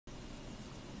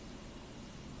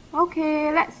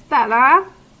Okay, let's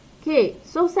start. Okay,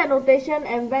 so set notation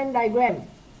and Venn diagram.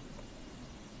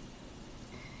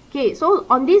 Okay, so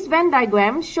on this Venn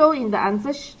diagram, show in the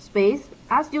answer space,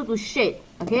 ask you to shade.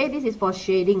 Okay, this is for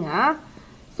shading.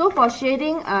 So for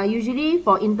shading, usually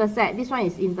for intersect, this one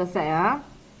is intersect.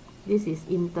 This is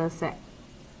intersect.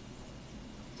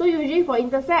 So usually for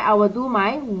intersect, I will do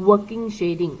my working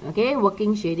shading. Okay,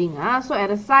 working shading. So at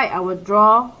the side, I will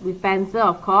draw with pencil,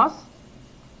 of course.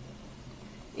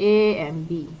 A and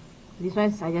B. This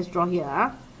one I just draw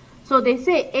here. So they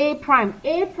say A prime.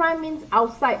 A prime means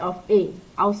outside of A.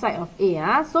 Outside of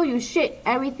A. So you shade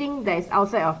everything that is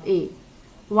outside of A.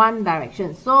 One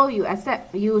direction. So you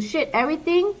shade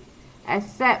everything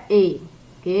except A.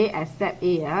 Okay, except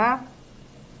A.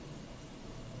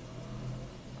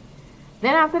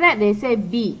 Then after that they say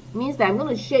B. Means that I'm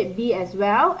going to shade B as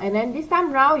well. And then this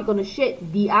time round you're going to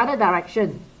shade the other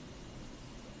direction.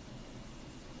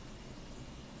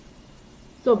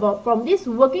 So from this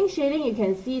working shading, you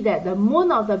can see that the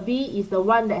moon of the B is the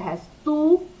one that has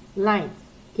two lines.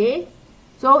 Okay,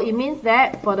 so it means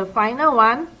that for the final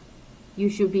one, you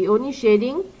should be only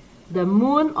shading the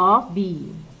moon of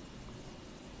B.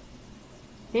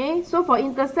 Okay, so for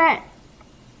intersect,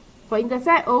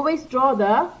 always draw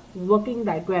the working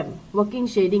diagram, working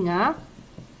shading.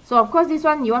 So of course this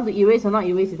one you want to erase or not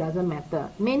erase, it doesn't matter.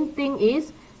 Main thing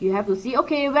is you have to see,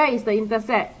 okay, where is the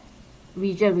intersect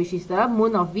region, which is the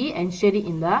moon of B, and shade it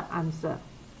in the answer.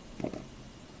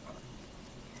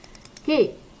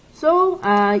 Okay, so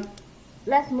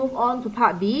let's move on to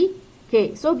part B.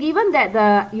 Okay, so given that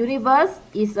the universe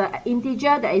is an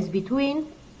integer that is between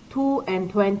 2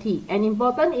 and 20, and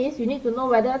important is you need to know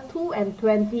whether 2 and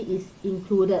 20 is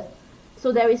included.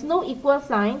 So there is no equal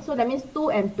sign, so that means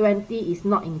 2 and 20 is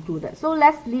not included. So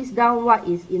let's list down what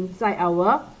is inside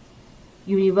our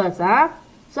universe.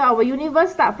 So our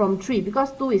universe start from 3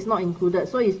 because 2 is not included.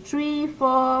 So it's 3,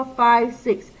 4, 5,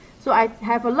 6. So I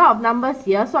have a lot of numbers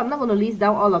here. So I'm not going to list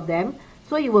down all of them.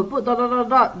 So you will put ...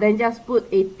 then just put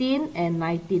 18 and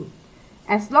 19.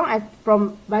 As long as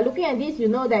by looking at this, you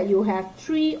know that you have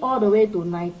 3 all the way to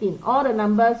 19. All the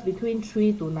numbers between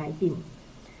 3 to 19.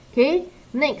 Okay,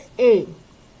 next A.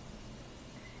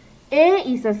 A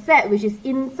is a set which is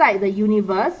inside the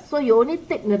universe. So you only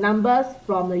take the numbers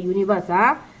from the universe.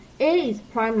 A is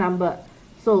prime number.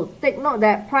 So take note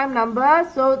that prime number,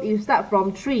 so you start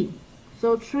from 3.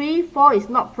 So 3, 4 is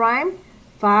not prime.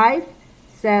 5,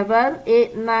 7,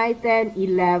 8, 9, 10,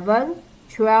 11,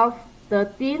 12,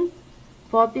 13,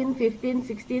 14, 15,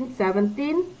 16,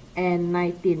 17, and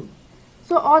 19.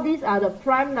 So all these are the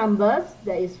prime numbers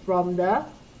that is from the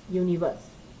universe.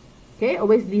 Okay,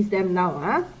 always list them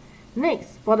now.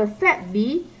 Next, for the set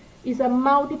B, is a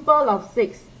multiple of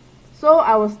 6. So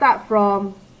I will start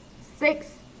from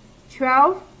 6,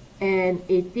 12, and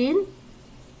 18.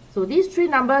 So these 3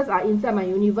 numbers are inside my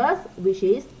universe, which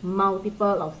is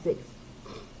multiple of 6.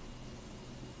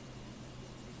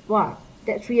 Wow,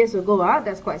 that's 3 years ago.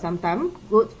 That's quite some time.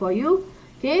 Good for you.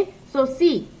 Okay, so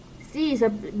C. C is a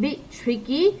bit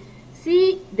tricky.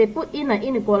 C, they put in an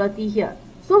inequality here.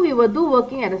 So we will do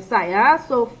working at the side.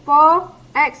 So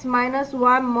 4x minus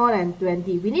 1 more than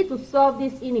 20. We need to solve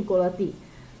this inequality.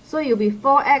 So it will be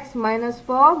 4x minus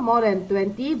 4 more than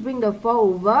 20. Bring the 4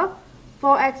 over.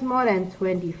 4x more than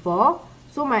 24.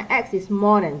 So my x is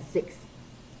more than 6.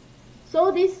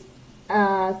 So this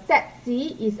set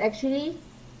C is actually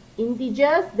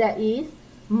integers that is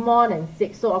more than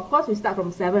 6. So of course we start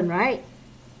from 7, right?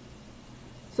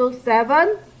 So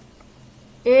 7,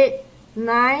 8,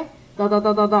 9, ...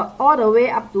 all the way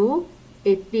up to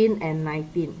 18 and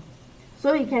 19.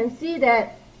 So you can see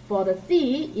that for the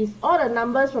C is all the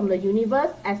numbers from the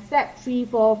universe except 3,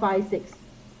 4, 5, 6.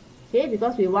 Okay,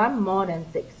 because we want more than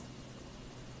 6.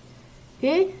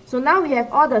 Okay, so now we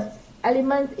have all the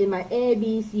elements in my A,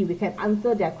 B, C. We can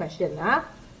answer their question.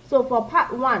 So for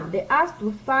part 1, they asked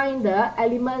to find the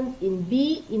elements in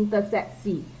B intersect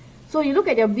C. So you look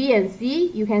at your B and C,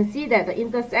 you can see that the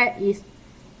intersect is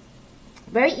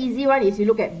very easy one is you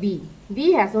look at B.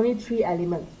 B has only 3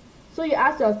 elements. So you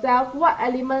ask yourself what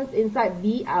elements inside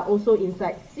B are also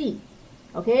inside C.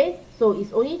 Okay, so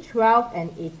it's only 12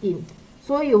 and 18.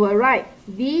 So you will write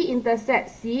B intersect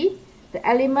C. The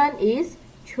element is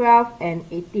 12 and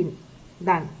 18.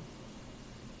 Done.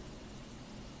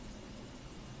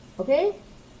 Okay,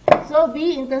 so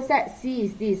B intersect C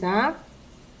is this.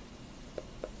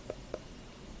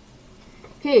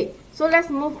 Okay, so let's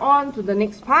move on to the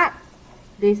next part.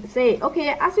 They say, okay,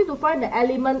 I ask you to find the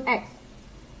element X.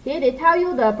 Okay, they tell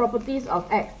you the properties of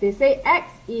X. They say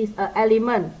X is an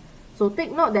element. So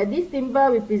take note that this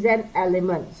symbol represents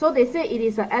element. So they say it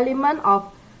is an element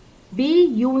of B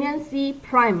union C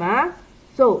prime.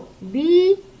 So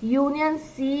B union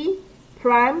C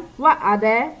prime, what are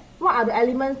the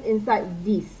elements inside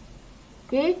this?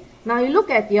 Okay, now you look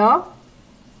at your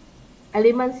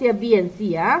elements here, B and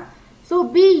C. So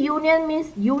B union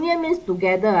means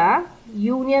together.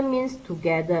 Union means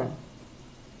together.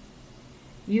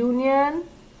 Union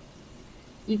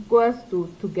equals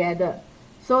to together.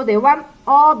 So they want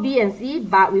all B and C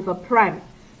but with a prime.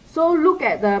 So look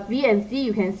at the B and C,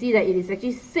 you can see that it is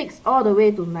actually 6 all the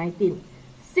way to 19.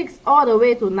 6 all the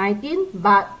way to 19,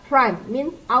 but prime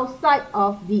means outside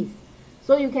of this.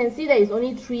 So you can see that it's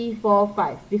only 3, 4,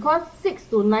 5. Because 6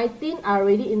 to 19 are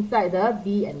already inside the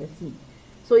B and the C.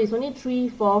 So it's only 3,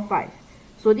 4, 5.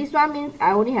 So this one means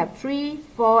I only have 3,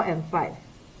 4, and 5.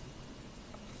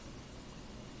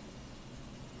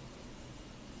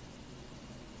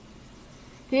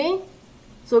 Okay,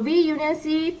 so B union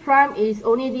C prime is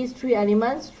only these 3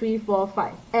 elements, 3, 4,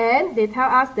 5. And they tell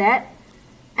us that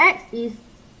X is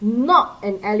not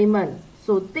an element.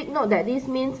 So take note that this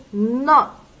means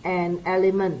not an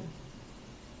element.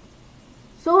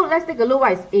 So let's take a look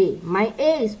what is A. My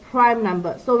A is prime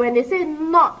number. So when they say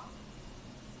not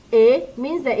A,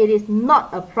 means that it is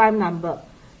not a prime number.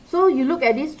 So you look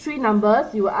at these 3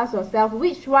 numbers, you will ask yourself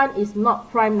which one is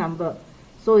not prime number.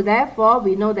 So therefore,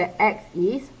 we know that X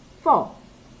is 4.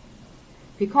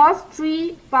 Because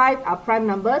 3, 5 are prime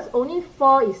numbers, only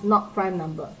 4 is not prime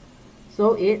number.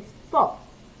 So it's 4.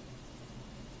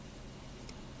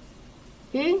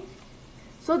 Okay,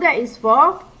 so that is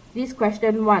for this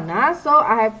question 1. So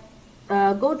I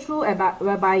have go through about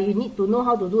whereby you need to know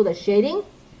how to do the shading.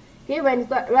 Okay,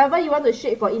 whenever you want to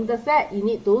shade for intersect, you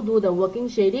need to do the working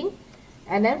shading.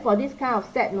 And then for this kind of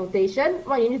set notation,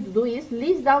 what you need to do is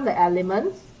list down the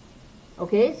elements.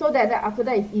 Okay, so that after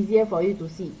that it's easier for you to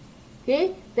see.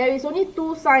 Okay, there is only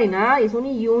 2 signs. It's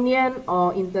only union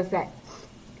or intersect.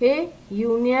 Okay,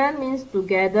 union means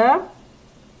together.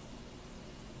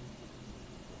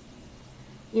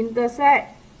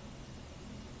 Intersect,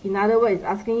 in other words,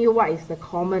 asking you what is the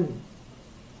common.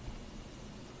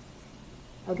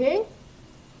 Okay?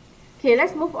 Okay,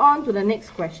 let's move on to the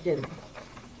next question.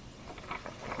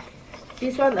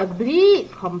 This one a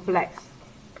bit complex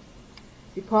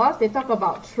because they talk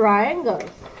about triangles.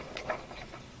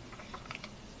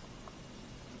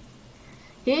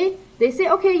 Okay, they say,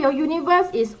 okay, your universe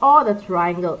is all the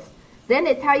triangles. Then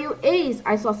they tell you A is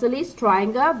isosceles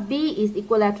triangle, B is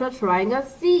equilateral triangle,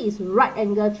 C is right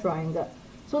angle triangle.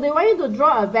 So they want you to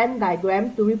draw a Venn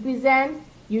diagram to represent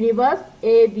universe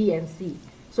A, B, and C.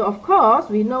 So of course,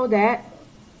 we know that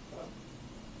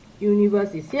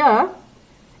universe is here.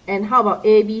 And how about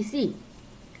A, B, C?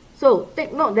 So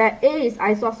take note that A is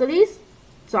isosceles.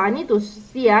 So I need to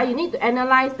see, you need to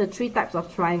analyze the 3 types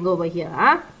of triangle over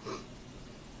here.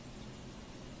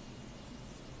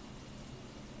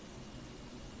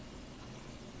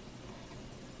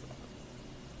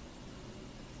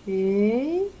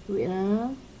 Okay, wait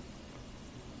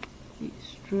it's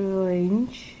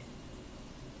strange.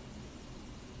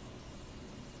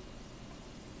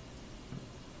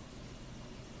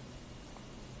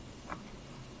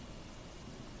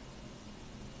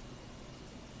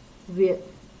 Weird.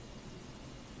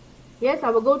 Yes, I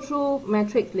will go through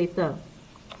matrix later.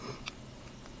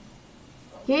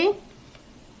 Okay,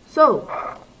 so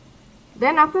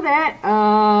then after that,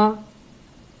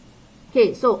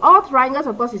 okay, so all triangles,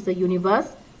 of course, is the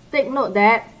universe. Take note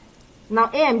that now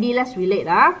A and B, let's relate.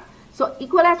 So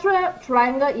equilateral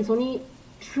triangle is only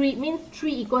 3, means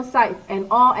 3 equal sides and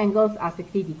all angles are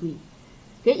 60 degrees.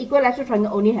 Okay, equilateral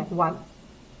triangle only have 1.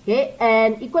 Okay,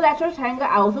 and equilateral triangle,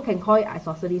 I also can call it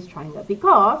isosceles triangle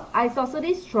because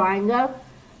isosceles triangle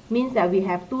means that we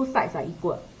have 2 sides are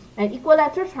equal. And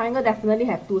equilateral triangle definitely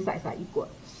have 2 sides are equal.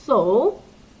 So,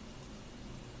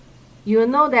 you will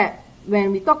know that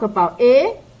when we talk about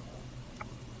A,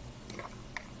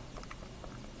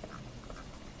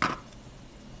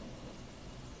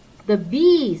 the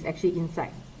B is actually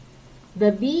inside.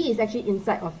 The B is actually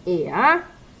inside of A.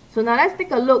 So now let's take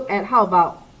a look at how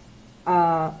about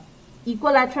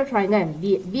equilateral triangle and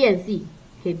B and C.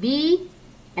 Okay, B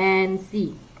and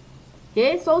C.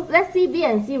 Okay, so let's see B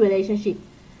and C relationship.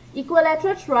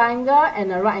 Equilateral triangle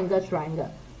and a right angle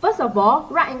triangle. First of all,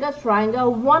 right angle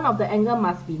triangle, one of the angle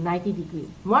must be 90 degrees.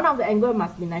 One of the angle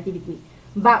must be 90 degrees.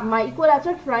 But my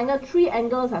equilateral triangle, 3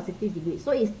 angles are 60 degrees.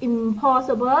 So it's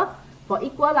impossible for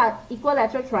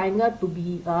equilateral triangle to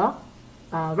be a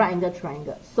right angle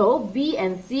triangle. So B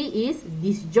and C is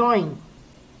disjoint.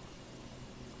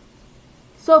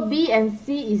 So B and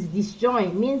C is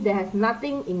disjoint, means they have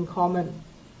nothing in common.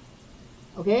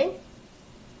 Okay?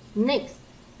 Next,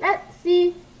 let's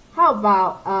see how how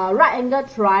about right angle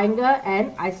triangle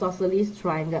and isosceles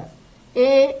triangle?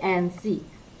 A and C.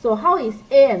 So how is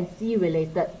A and C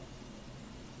related?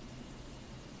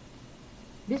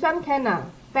 This one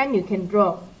can pen you can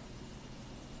draw.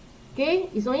 Okay,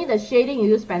 it's only the shading you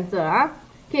use pencil.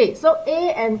 Okay, so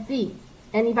A and C.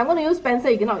 And if I'm going to use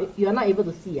pencil, you are not able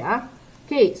to see.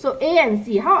 Okay, so A and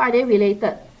C, how are they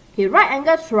related? Okay, right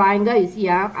angle triangle, you see,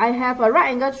 I have a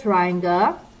right angle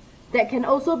triangle that can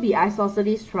also be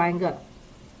isosceles triangle.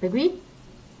 Agree?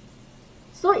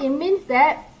 So it means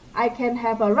that I can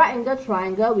have a right angle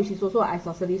triangle which is also an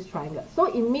isosceles triangle. So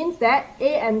it means that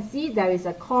A and C, there is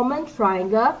a common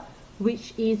triangle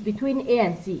which is between A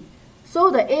and C. So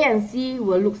the A and C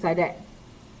will look like that.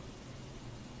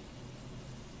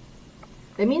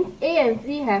 That means A and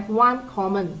C have one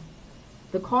common.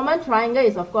 The common triangle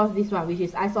is of course this one, which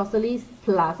is isosceles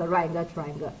plus a right angle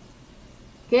triangle.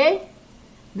 Okay?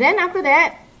 Then after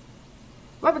that,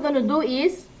 what we're going to do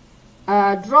is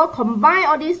combine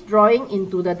all this drawing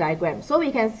into the diagram. So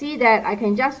we can see that I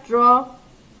can just draw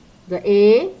the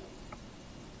A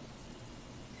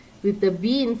with the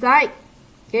B inside.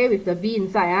 Okay, with the B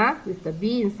inside, with the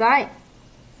B inside.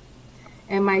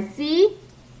 And my C,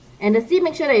 and the C,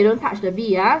 make sure that you don't touch the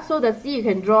B, so the C you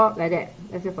can draw like that.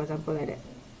 Let's say for example like that.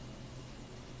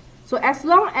 So as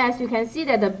long as you can see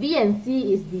that the B and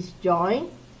C is disjoint,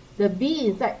 the B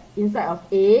inside of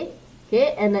A,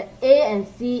 okay, and the A and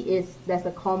C there's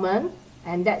a common,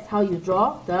 and that's how you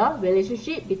draw the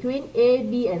relationship between A,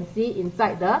 B, and C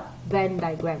inside the Venn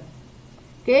diagram.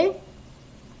 Okay?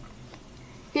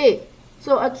 Okay,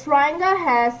 so a triangle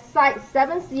has sides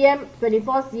 7 cm,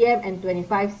 24 cm, and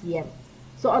 25 cm.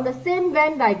 So on the same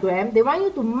Venn diagram, they want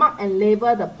you to mark and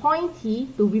label the point T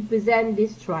to represent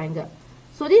this triangle.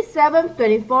 So this 7,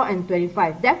 24, and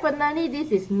 25, definitely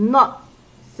this is not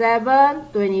 7,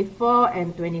 24,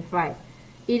 and 25.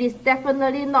 It is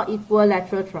definitely not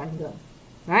equilateral triangle,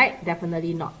 right?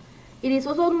 Definitely not. It is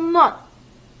also not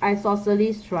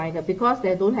isosceles triangle because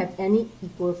they don't have any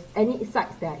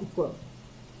sides that are equal.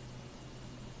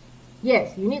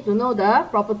 Yes, you need to know the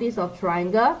properties of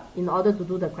triangle in order to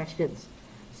do the questions.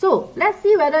 So let's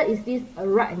see whether is this a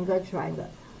right angle triangle.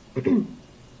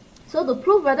 So to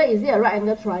prove whether is it a right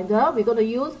angle triangle, we're going to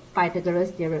use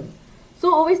Pythagoras theorem.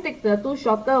 So always take the two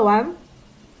shorter one.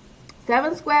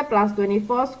 7 square plus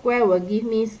 24 square will give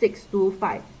me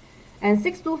 625. And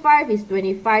 625 is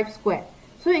 25 square.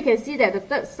 So you can see that the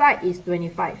third side is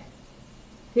 25.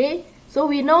 Okay, so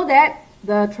we know that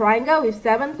the triangle with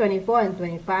 7, 24, and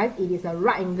 25, it is a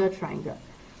right angle triangle.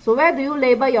 So where do you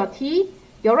label your T?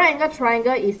 Your right angle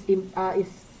triangle is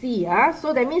C.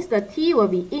 So that means the T will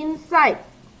be inside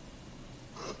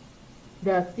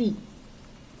the C.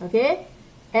 Okay?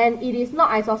 And it is not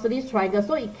isosceles triangle,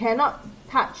 so it cannot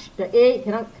touch the A, it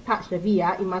cannot touch the B.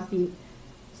 It must be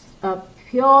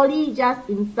purely just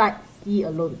inside C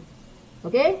alone.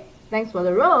 Okay? Thanks for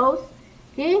the rows.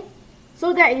 Okay?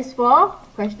 So that is for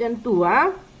question 2.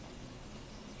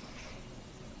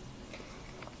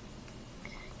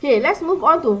 Okay, let's move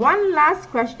on to one last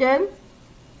question.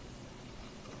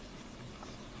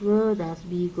 Where does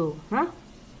B go?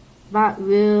 But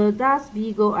where does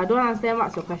B go? I don't understand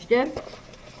what's your question.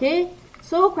 Okay,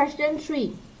 so question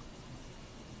 3.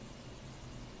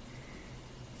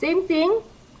 Same thing.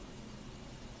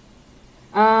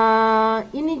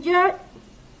 Integer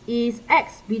is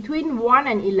x between 1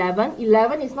 and 11.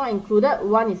 11 is not included,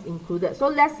 1 is included. So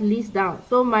let's list down.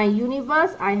 So my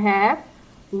universe, I have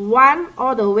 1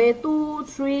 all the way 2,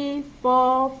 3,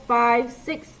 4, 5,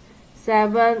 6,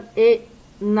 7, 8,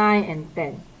 9, and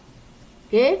 10.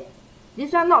 Okay,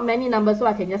 this one not many numbers, so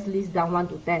I can just list down 1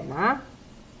 to 10.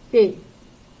 Okay.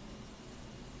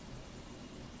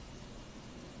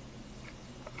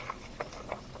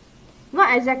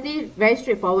 Not exactly very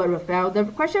straightforward, Raphael. The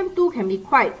question 2 can be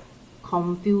quite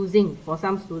confusing for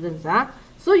some students.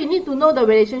 So you need to know the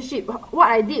relationship. What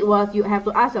I did was you have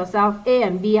to ask yourself, A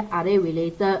and B, are they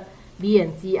related? B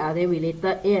and C, are they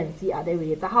related? A and C, are they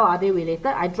related? How are they related?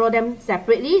 I draw them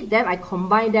separately, then I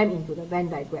combine them into the Venn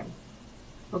diagram.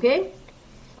 Okay?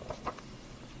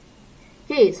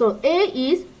 Okay, so A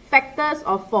is factors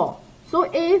of 4.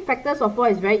 So A factors of 4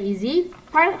 is very easy.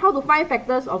 How to find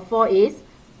factors of 4 is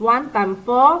 1 times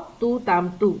 4, 2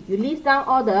 times 2. You list down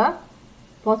all the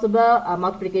possible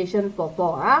multiplication for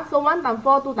 4. So 1 times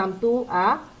 4, 2 times 2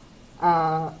 are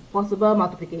possible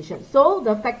multiplication. So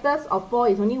the factors of 4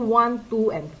 is only 1,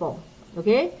 2, and 4.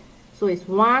 Okay? So it's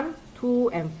 1, 2,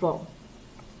 and 4.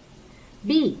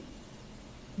 B.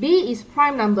 B is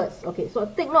prime numbers. Okay, so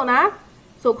take note.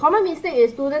 So common mistake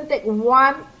is student take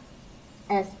 1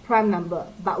 as prime number,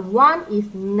 but 1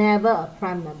 is never a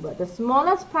prime number. The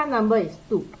smallest prime number is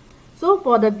 2. So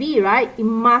for the B, right, it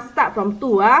must start from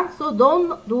 2. So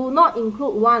do not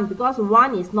include 1 because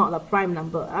 1 is not a prime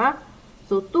number.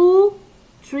 So 2,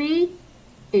 3,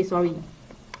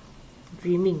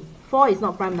 dreaming. 4 is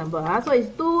not prime number. So it's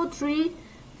 2, 3,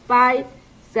 5,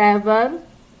 7,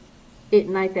 8,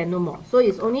 9, 10, no more. So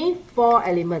it's only 4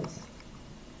 elements.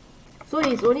 So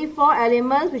it's only 4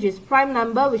 elements, which is prime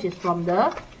number, which is from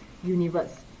the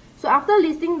universe. So after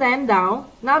listing them down,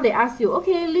 now they ask you,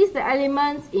 okay, list the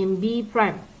elements in B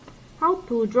prime. How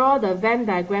to draw the Venn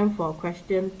diagram for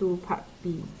question 2 part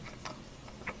B?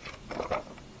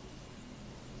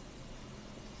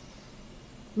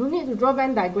 No need to draw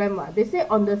Venn diagram. They say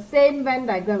on the same Venn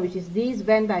diagram, which is this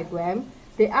Venn diagram,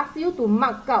 they ask you to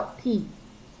mark out T.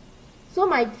 So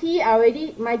my T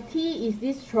is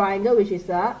this triangle, which is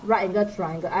a right angle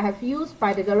triangle. I have used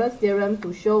Pythagoras theorem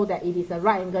to show that it is a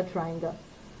right angle triangle.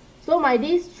 So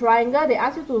this triangle, they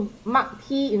ask you to mark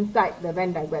T inside the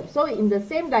Venn diagram. So in the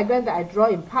same diagram that I draw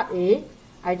in part A,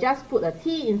 I just put a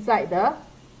T inside the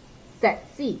set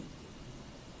C.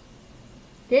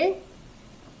 Okay?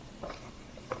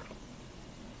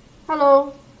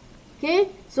 Hello? Okay?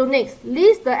 So next,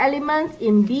 list the elements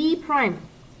in B prime.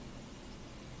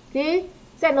 Okay?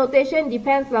 Set notation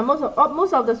depends.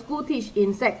 Most of the school teach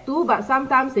in Sec 2, but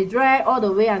sometimes they drag all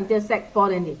the way until Sec 4,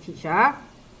 then they teach.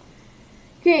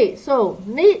 Okay, so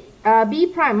B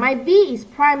prime. My B is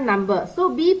prime number. So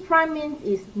B prime means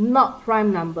is not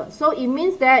prime number. So it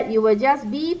means that you will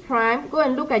just B prime. Go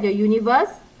and look at your universe.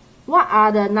 What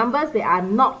are the numbers that are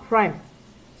not prime?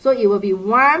 So it will be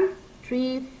 1,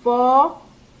 3, 4,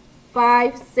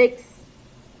 5, 6,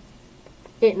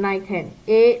 8, 9, 10.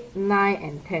 8, 9,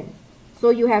 and 10.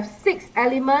 So you have 6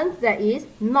 elements that is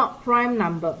not prime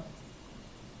number.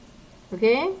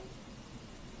 Okay?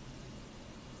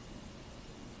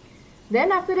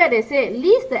 Then after that they say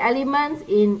list the elements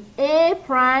in A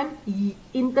prime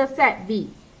intersect B.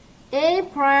 A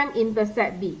prime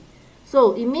intersect B.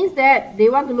 So it means that they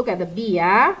want to look at the B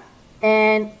and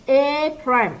A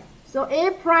prime. So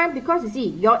A prime, because you see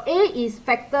your A is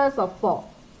factors of 4.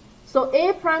 So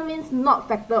A prime means not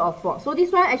factor of 4. So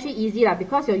this one actually easy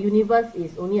because your universe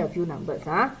is only a few numbers.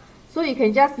 So you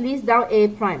can just list down A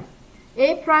prime.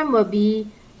 A prime will be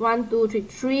 1, 2, 3,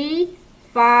 3,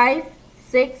 5,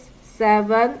 6,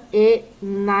 7, 8,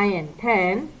 9, and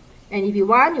 10. And if you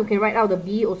want, you can write out the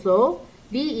B also.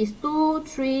 B is 2,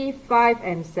 3, 5,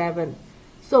 and 7.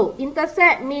 So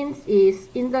intersect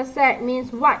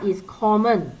means what is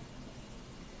common.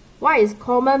 What is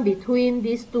common between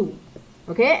these two?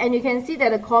 Okay, and you can see that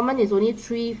the common is only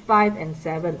 3, 5, and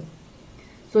 7.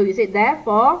 So you say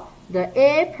therefore the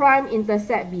A prime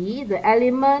intersect B, the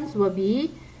elements will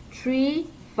be 3,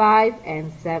 5,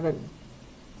 and 7.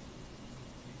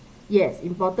 Yes,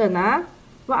 important.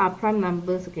 What are prime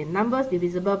numbers? Okay, numbers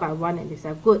divisible by 1 and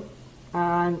itself. Good.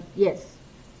 Yes.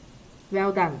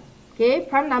 Well done. Okay,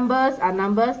 prime numbers are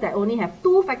numbers that only have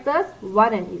 2 factors,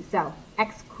 1 and itself,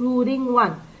 excluding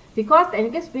 1. Because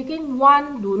technically speaking,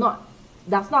 1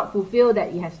 does not fulfill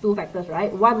that it has 2 factors,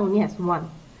 right? 1 only has 1.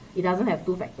 It doesn't have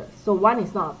 2 factors. So 1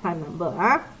 is not a prime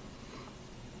number.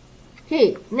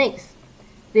 Okay, next.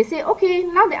 They say, okay,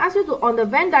 now they ask you to, on the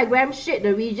Venn diagram, shade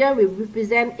the region will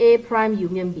represent A prime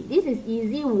union B. This is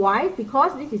easy. Why?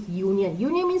 Because this is union.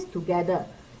 Union means together.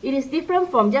 It is different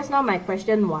from just now my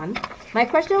question 1. My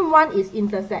question 1 is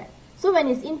intersect. So when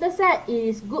it's intersect, it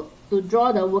is good to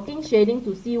draw the working shading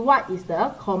to see what is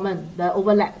the common, the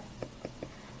overlap.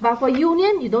 But for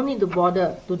union, you don't need to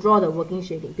bother to draw the working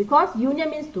shading because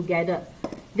union means together.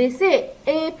 They say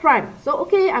A prime. So,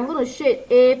 okay, I'm going to shade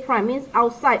A prime, means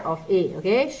outside of A.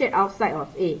 Okay, shade outside of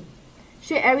A.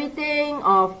 Shade everything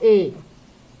of A.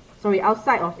 Sorry,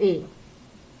 outside of A.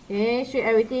 Okay, shade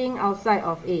everything outside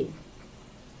of A.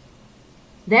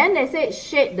 Then they say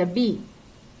shade the B.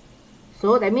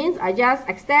 So that means I just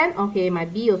extend, okay, my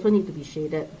B also need to be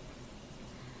shaded.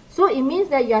 So it means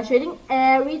that you are shading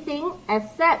everything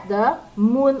except the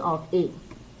moon of A.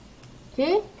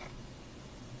 Okay?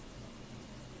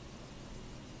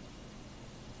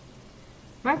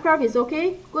 Minecraft is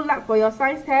okay. Good luck for your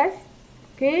science test.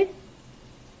 Okay?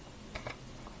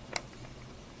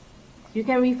 You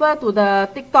can refer to the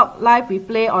TikTok live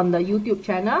replay on the YouTube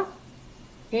channel.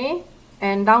 Okay?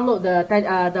 And download the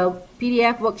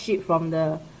PDF worksheet from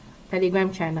the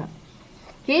Telegram channel.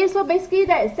 Okay, so basically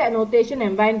that is set notation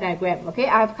and Venn diagram. Okay,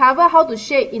 I've covered how to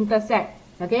shade intersect.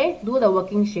 Okay, do the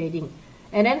working shading.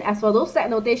 And then as for those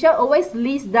set notation, always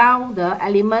list down the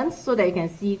elements so that you can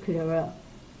see clearer.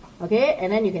 Okay,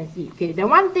 and then you can see. Okay, the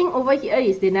one thing over here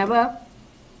is they never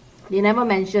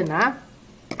mention.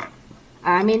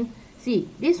 See,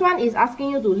 this one is asking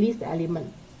you to list the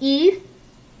element. If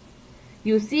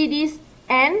you see this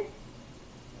n,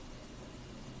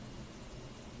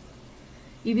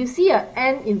 if you see a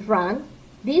n in front,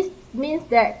 this means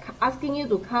that asking you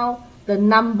to count the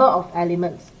number of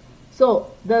elements.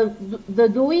 So the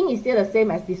doing is still the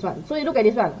same as this one. So you look at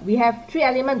this one. We have 3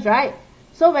 elements, right?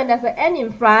 So when there's an n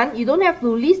in front, you don't have to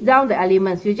list down the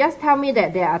elements. You just tell me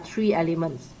that there are 3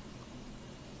 elements.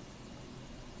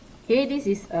 Okay, this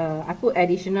is I put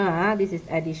additional. This is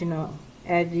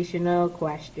additional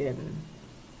question.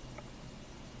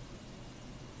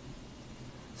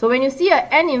 So when you see an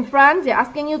n in front, they're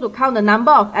asking you to count the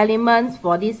number of elements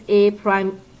for this A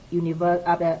prime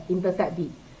intercept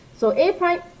B. So A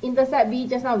prime intercept B,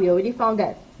 just now we already found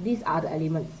that these are the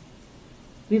elements.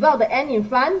 Without the n in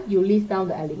front, you list down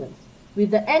the elements.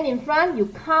 With the n in front, you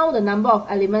count the number of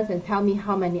elements and tell me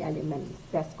how many elements.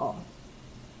 That's all.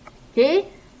 Okay?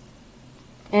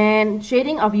 And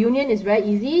shading of union is very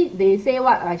easy. They say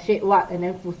what, I shade what, and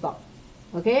then full stop.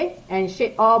 Okay? And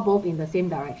shade all both in the same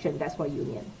direction. That's for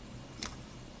union.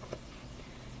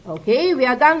 Okay, we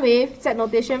are done with set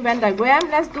notation Venn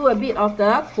diagram. Let's do a bit of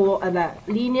the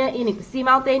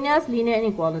simultaneous linear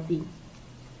inequality.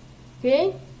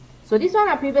 Okay? So this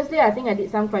one, previously I think I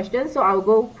did some questions, so I'll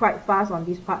go quite fast on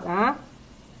this part.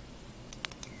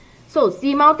 So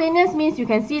simultaneous means you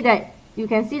can see that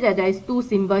there is 2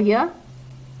 symbols here.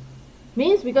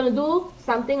 Means we're going to do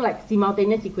something like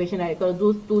simultaneous equation, right? We're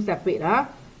going to do 2 separate.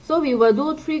 So we will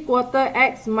do 3/4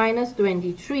 x minus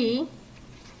 23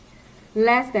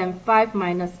 less than 5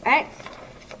 minus x.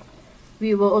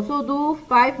 We will also do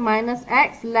 5 minus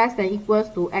x less than equals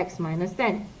to x minus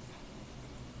 10.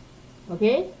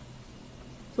 Okay?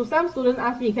 So some students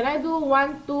ask me, can I do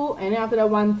 1, 2, and then after that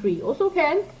 1, 3? Also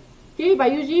can. Okay,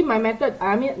 but usually my method,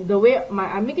 the way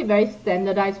I make it very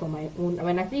standardized for my own.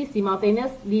 When I see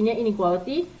simultaneous linear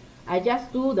inequality, I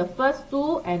just do the first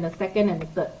 2 and the second and the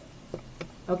third.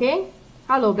 Okay?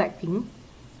 Hello, Blackpink.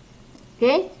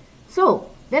 Okay? So,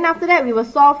 then after that, we will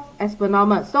solve as per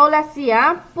normal. So, let's see,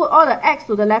 put all the x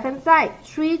to the left hand side.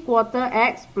 3/4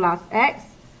 x plus x,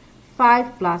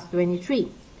 5 plus 23.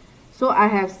 So, I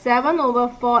have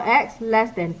 7/4x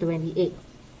less than 28.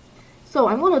 So,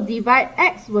 I'm going to divide,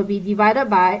 x will be divided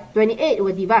by, 28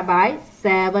 will divide by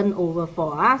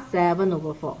 7/4.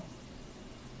 7/4.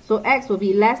 So, x will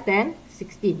be less than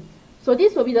 16. So,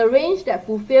 this will be the range that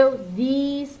fulfill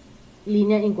these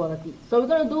linear inequality. So, we're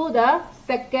going to do the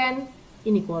second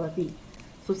inequality.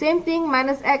 So, same thing,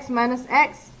 minus x, minus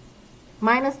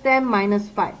 10, minus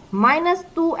 5. Minus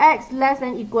 2x less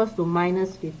than equals to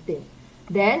minus 15.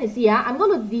 Then, you see, I'm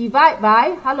going to divide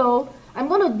by, I'm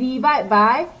going to divide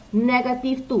by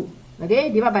negative 2.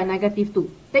 Okay, divide by negative 2.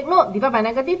 Take note, divide by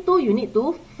negative 2, you need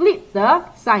to flip the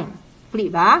sign.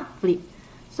 Flip.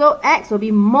 So, x will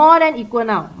be more than equal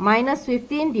now. Minus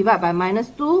 15 divided by minus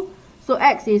 2. So,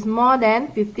 x is more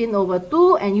than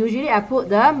 15/2. And usually, I put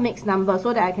the mixed number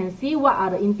so that I can see what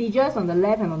are the integers on the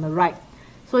left and on the right.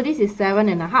 So, this is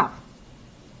 7.5.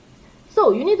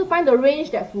 So, you need to find the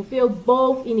range that fulfill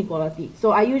both inequalities.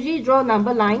 So, I usually draw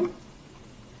number line.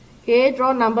 Okay,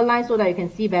 draw number line so that you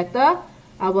can see better.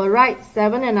 I will write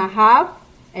 7.5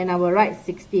 and I will write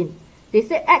 16. They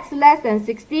say x less than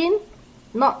 16,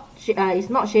 it's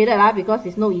not shaded because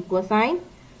there's no equal sign.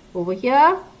 Over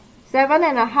here,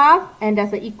 7.5 and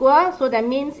there's an equal, so that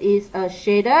means it's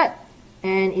shaded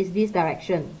and it's this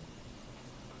direction.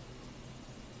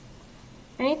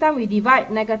 Anytime we divide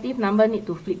negative number, need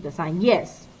to flip the sign.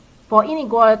 Yes. For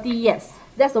inequality, yes.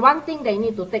 That's the one thing that you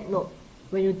need to take note.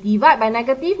 When you divide by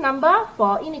negative number,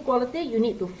 for inequality, you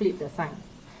need to flip the sign.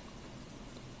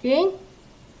 Okay?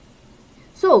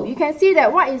 So, you can see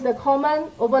that what is the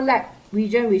common overlap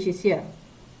region which is here.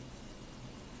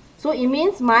 So, it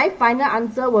means my final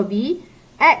answer will be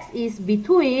x is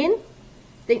between,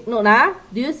 take note,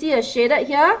 do you see a shaded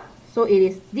here? So, it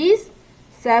is this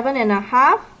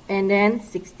 7.5 and then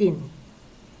 16.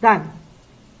 Done.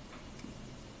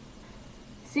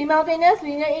 Simultaneous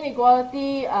linear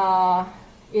inequality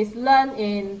is learned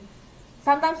in,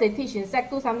 sometimes they teach in Sec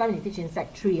 2, sometimes they teach in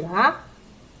Sec 3.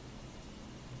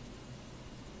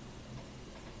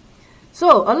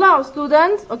 So, a lot of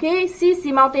students, okay, see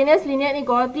simultaneous linear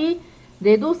inequality,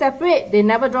 they do separate, they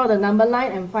never draw the number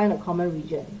line and find a common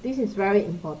region. This is very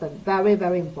important, very,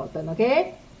 very important,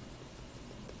 okay?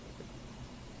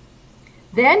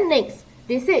 Then next,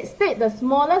 they say state the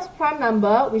smallest prime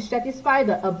number which satisfy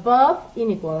the above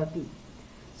inequality.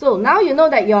 So now you know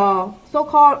that your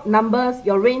so-called numbers,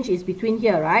 your range is between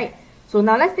here, right? So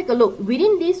now let's take a look.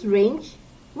 Within this range,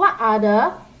 what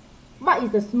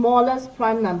is the smallest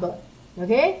prime number?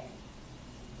 Okay?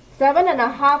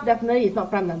 7.5 definitely is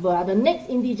not prime number. The next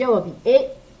integer will be 8,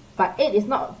 but 8 is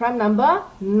not prime number.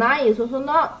 9 is also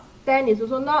not. 10 is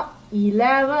also not.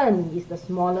 11 is the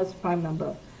smallest prime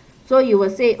number. So you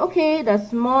will say, okay, the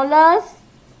smallest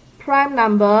prime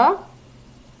number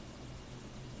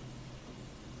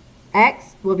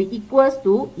x will be equals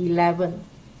to 11.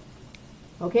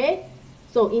 Okay?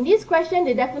 So in this question,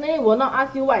 they definitely will not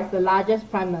ask you what is the largest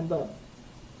prime number.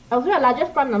 Also, the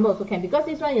largest prime number also can, because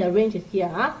this one in the range is here.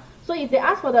 Huh? So if they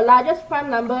ask for the largest prime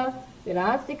number,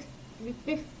 6,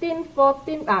 15,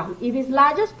 14, if it's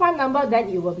largest prime number, then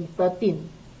it will be 13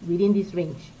 within this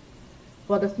range.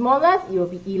 For the smallest, it will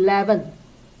be 11.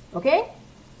 Okay?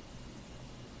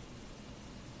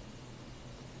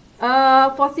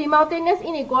 For simultaneous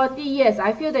inequality, yes,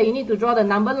 I feel that you need to draw the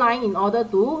number line in order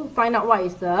to find out what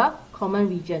is the common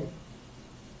region.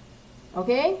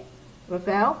 Okay,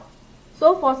 Raphael?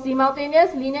 So for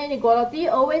simultaneous linear inequality,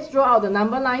 always draw out the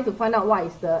number line to find out what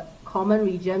is the common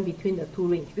region between the two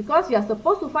ranges. Because you are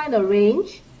supposed to find a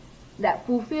range that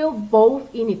fulfill both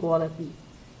inequality.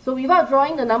 So without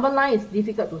drawing the number line, it's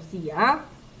difficult to see.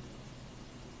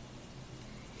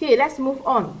 Okay, let's move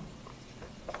on.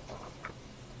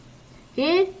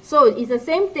 Okay, so it's the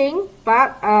same thing,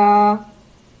 but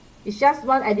it's just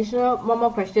one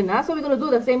more question. So we're going to do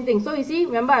the same thing. So you see,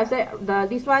 remember I said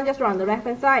this one just on the left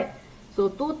hand side. So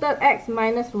 2/3 x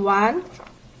minus 1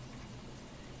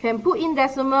 can put in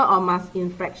decimal or must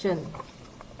in fraction.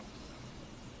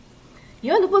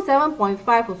 You want to put 7.5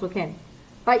 also can.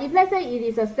 But if let's say it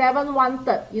is a 7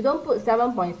 1/3, you don't put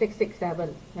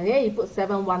 7.667. Okay, you put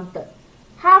 7 1/3.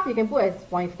 Half you can put as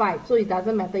 0.5, so it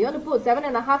doesn't matter. You want to put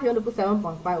 7.5, you want to put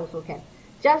 7.5 also can.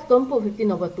 Just don't put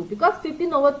 15/2. Because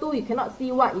 15/2, you cannot see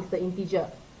what is the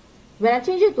integer. When I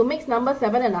change it to mixed number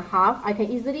 7.5, I can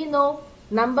easily know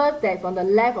numbers that's on the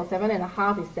left of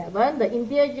 7.5 is 7. The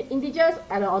integers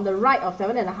on the right of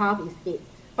 7.5 is 8.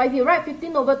 But if you write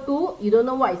 15/2, you don't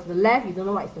know what is the left, you don't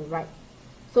know what is the right.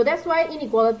 So that's why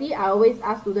inequality, I always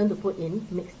ask students to put in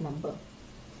mixed number.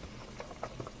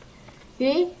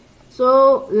 Okay,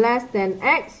 so less than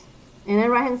x, and then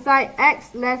right hand side,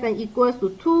 x less than equals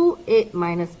to 2, 8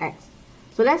 minus x.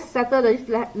 So let's settle this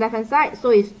left hand side.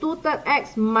 So it's 2/3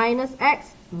 x minus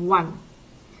x, 1.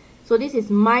 So this is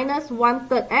minus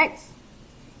 1/3 x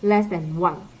less than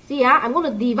 1. See, I'm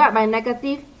going to divide by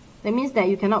negative. That means that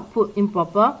you cannot put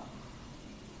improper.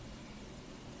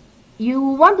 You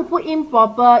want to put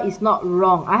improper is not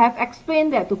wrong. I have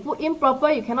explained that to put improper,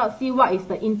 you cannot see what is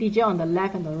the integer on the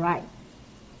left and the right.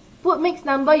 Put mixed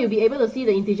number, you'll be able to see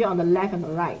the integer on the left and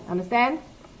the right. Understand?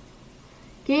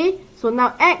 Okay, so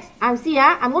now x, I'm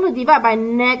going to divide by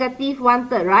negative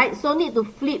 1/3, right? So need to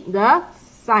flip the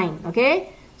sign,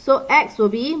 okay? So x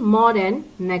will be more than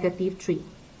negative 3.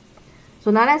 So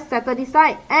now let's settle this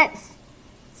side. X,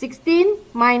 16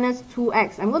 minus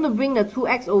 2x. I'm going to bring the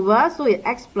 2x over, so it's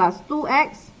x plus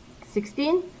 2x,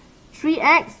 16,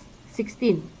 3x,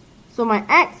 16. So my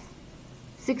x,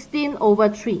 16 over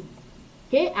 3.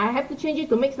 Okay, I have to change it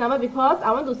to mixed number because I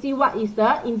want to see what is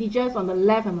the integers on the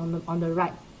left and on the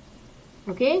right.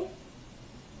 Okay?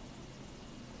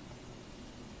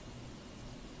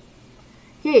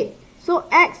 Okay, so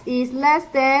x is less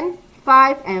than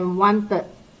 5 and 1/3.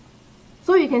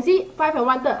 So you can see 5 and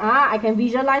 1/3. I can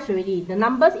visualize already. The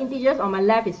numbers integers on my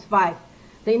left is 5.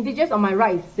 The integers on my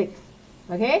right is 6.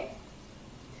 Okay?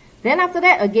 Then after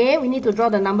that, again, we need to draw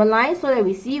the number line so that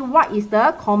we see what is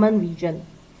the common region.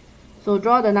 So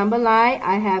draw the number line.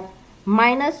 I have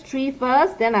minus 3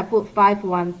 first, then I put 5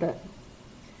 1/3.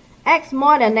 X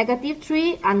more than negative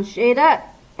 3, unshaded,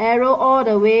 arrow all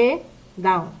the way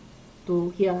down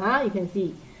to here. You can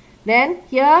see. Then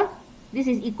here, this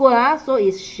is equal, so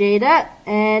it's shaded,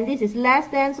 and this is less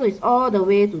than, so it's all the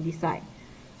way to this side.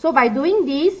 So by doing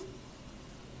this,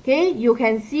 okay, you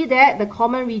can see that the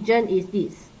common region is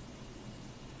this.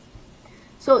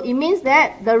 So it means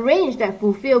that the range that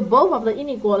fulfill both of the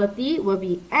inequality will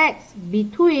be x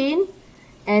between,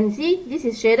 and see, this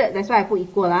is shaded, that's why I put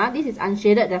equal. This is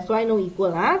unshaded, that's why no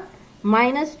equal.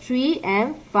 Minus 3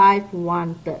 and 5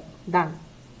 1/3. Done.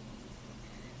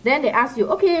 Then they ask you,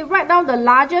 okay, write down the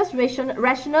largest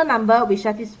rational number which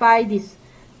satisfy this.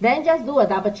 Then just do a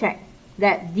double check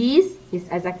that this is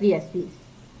exactly as this.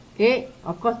 Okay,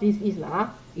 of course this is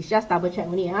it's just double check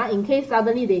only. In case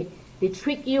suddenly they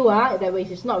trick you that way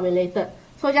it's not related.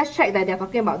 So just check that they're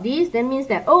talking about this. Then means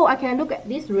that, oh, I can look at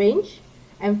this range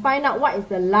and find out what is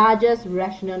the largest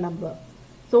rational number.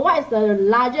 So what is the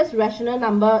largest rational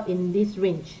number in this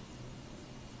range?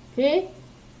 Okay.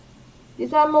 This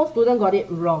one, most students got it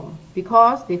wrong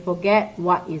because they forget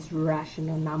what is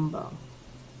rational number.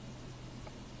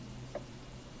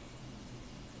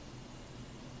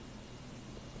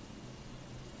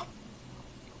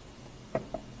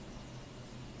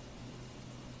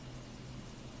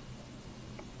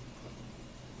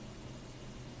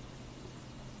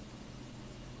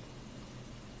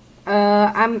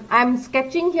 I'm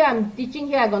sketching here, I'm teaching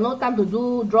here, I got no time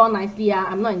to draw nicely.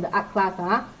 I'm not in the art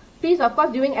class. Please, of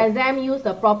course, during exam, use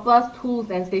the proper tools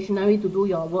and stationery to do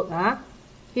your work.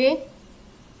 Okay.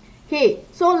 Okay,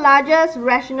 so largest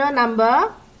rational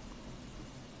number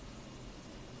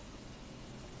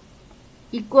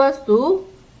equals to,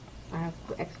 I have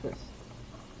to X first.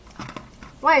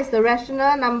 What is the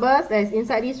rational numbers that is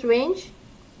inside this range?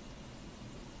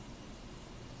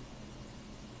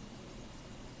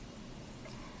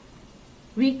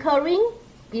 Recurring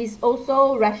is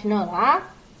also rational.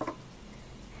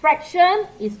 Fraction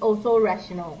is also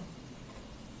rational.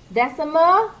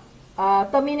 Decimal,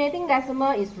 terminating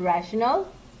decimal is rational.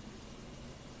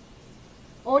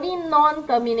 Only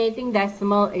non-terminating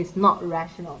decimal is not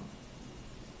rational.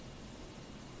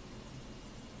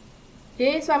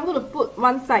 Okay, so I'm going to put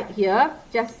one side here,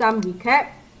 just some recap.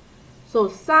 So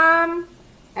some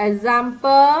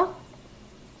example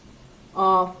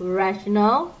of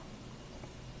rational,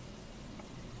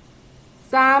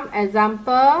 some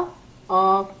example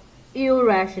of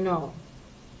irrational.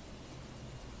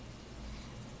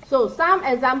 So some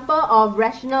example of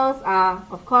rationals are,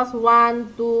 of course,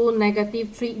 1, 2,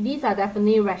 -3. These are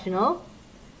definitely rational.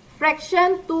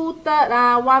 Fraction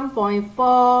 2/3,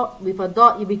 1.4 with a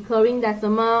dot, recurring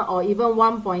decimal, or even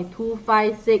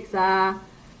 1.256.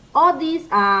 All these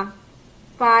are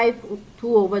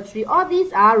 2/3. All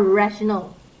these are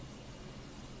rational.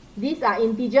 These are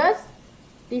integers.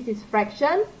 This is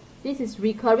fraction. This is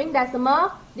recurring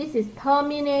decimal. This is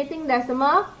terminating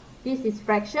decimal. This is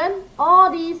fraction. All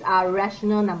these are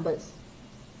rational numbers.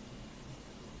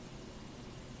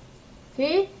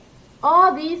 Okay?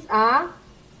 All these are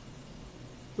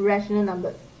rational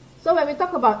numbers. So when we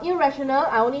talk about irrational,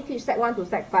 I only teach Sec 1 to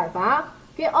Sec 5.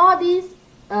 Okay, all these,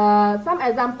 some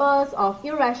examples of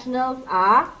irrationals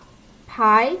are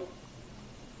pi,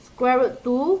 square root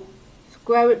 2,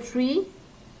 square root 3,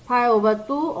 pi over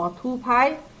 2 or 2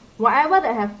 pi. Whatever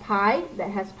that has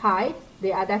pi,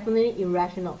 they are definitely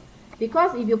irrational.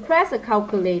 Because if you press a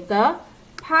calculator,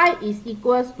 pi is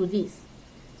equals to this.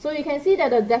 So you can see that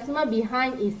the decimal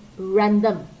behind is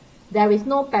random. There is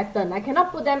no pattern. I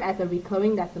cannot put them as a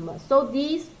recurring decimal. So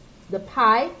these, the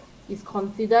pi, is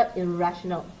considered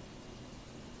irrational.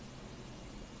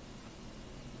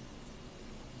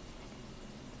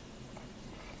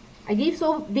 I give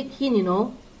so big hint, you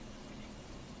know.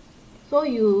 So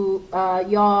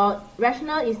your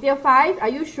rational is still 5. Are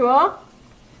you sure?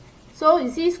 So you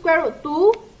see square root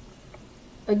 2.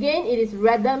 Again, it is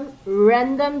random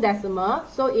decimal.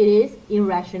 So it is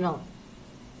irrational.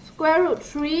 Square root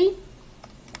 3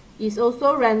 is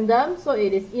also random, so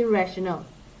it is irrational.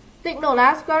 Take note,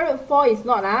 square root 4 is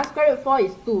not. Square root 4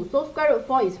 is 2, so square root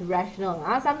 4 is rational.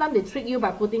 Sometimes they trick you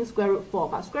by putting square root 4,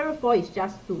 but square root 4 is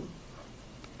just 2.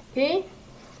 Okay?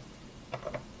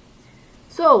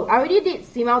 So, I already did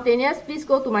simultaneous. Please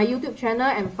go to my YouTube channel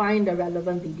and find the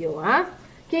relevant video.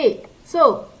 Okay,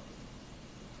 so,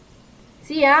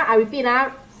 see, I repeat,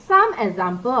 some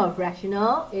example of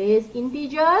rational is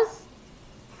integers,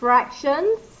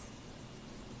 fractions,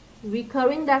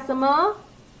 recurring decimal,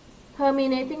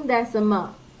 terminating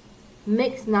decimal,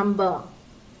 mixed number.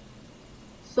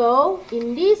 So,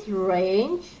 in this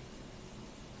range,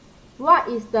 what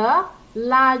is the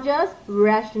largest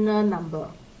rational number?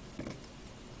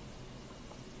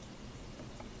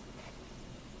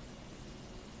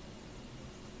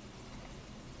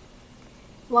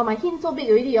 Wow, my hint so big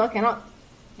already, you all cannot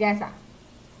guess.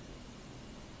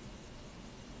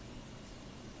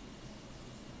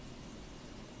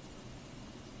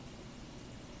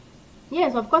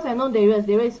 Yes, of course I know Darius.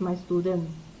 Darius is my student.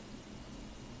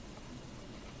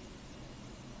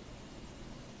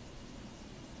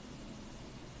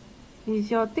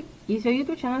 Is your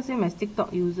YouTube channel same as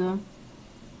TikTok user?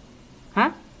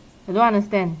 Huh? I don't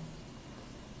understand.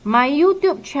 My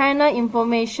YouTube channel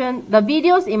information, the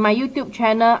videos in my YouTube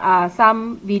channel are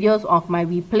some videos of my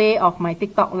replay of my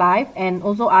TikTok live and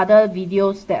also other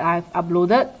videos that I've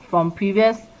uploaded from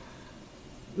previous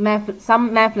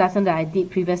some math lesson that I did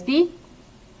previously.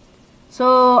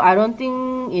 So I don't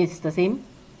think it's the same.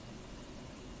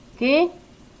 Okay.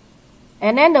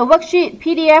 And then the worksheet,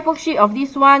 PDF worksheet of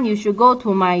this one, you should go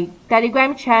to my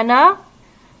Telegram channel.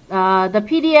 The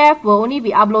PDF will only be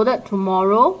uploaded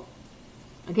tomorrow.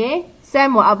 Okay,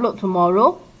 Sam will upload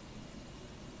tomorrow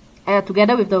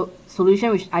together with the solution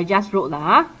which I just wrote.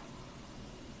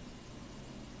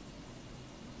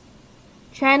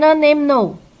 Channel name,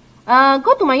 no.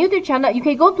 Go to my YouTube channel. You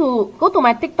can go to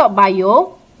my TikTok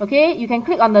bio. Okay, you can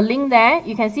click on the link there.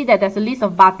 You can see that there's a list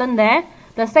of buttons there.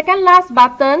 The second last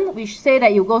button which say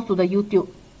that you go to the YouTube.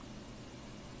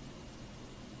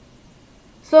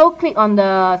 So click on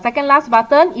the second last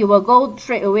button. It will go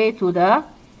straight away to the...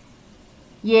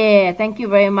 Yeah, thank you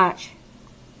very much.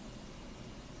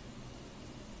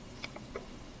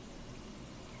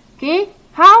 Okay,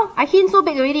 how? I hint so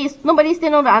big already. Nobody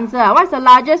still know the answer. What's the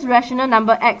largest rational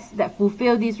number x that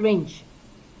fulfill this range?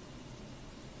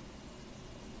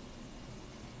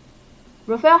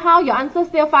 Raphael, how? Your answer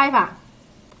still 5 ah?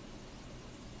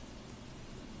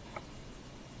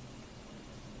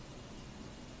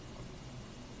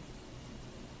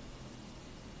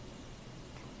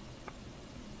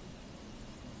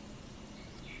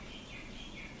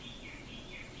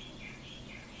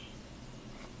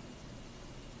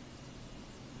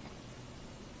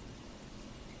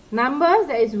 Numbers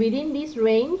that is within this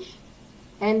range,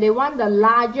 and they want the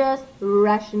largest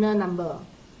rational number.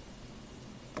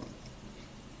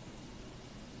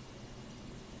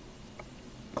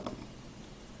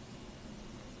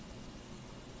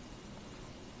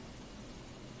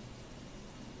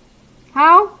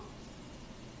 How?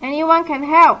 Anyone can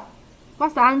help?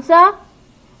 What's the answer?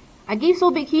 I give so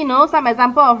big hint, no? Some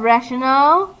example of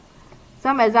rational,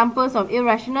 some examples of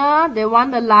irrational. They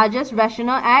want the largest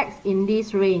rational x in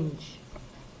this range.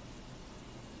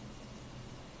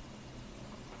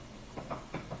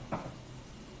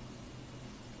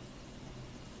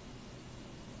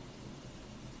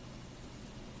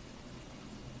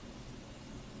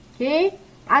 Okay,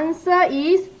 answer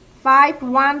is 5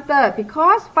 1/3,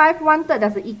 because 5 1/3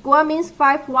 does the equal means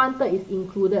 5 1/3 is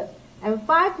included, and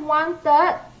 5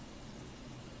 1/3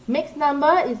 mixed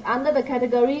number is under the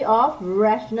category of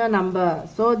rational number,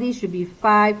 so this should be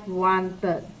 5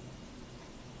 1/3.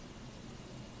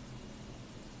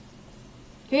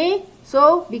 Okay,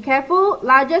 so be careful,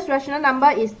 largest rational number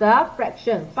is the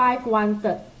fraction 5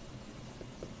 1/3.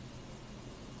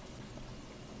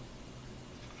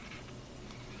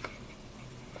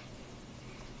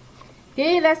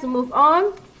 Okay, let's move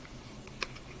on.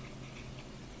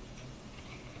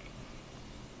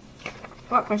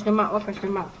 What question mark? What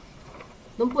question mark?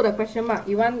 Don't put a question mark.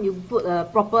 You put a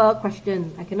proper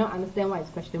question. I cannot understand what is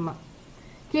question mark.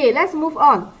 Okay, let's move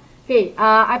on. Okay,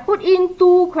 I put in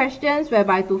 2 questions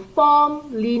whereby to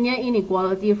form linear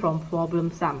inequality from problem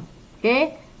sum.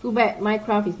 Okay, too bad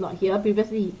Minecraft is not here.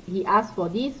 Previously he asked for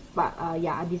this, but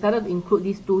yeah, I decided to include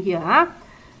these 2 here.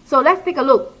 So let's take a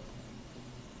look.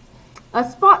 A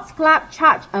sports club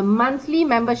charged a monthly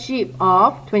membership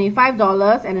of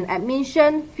 $25 and an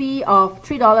admission fee of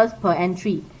 $3 per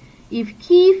entry. If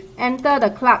Keith entered the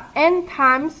club n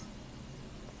times,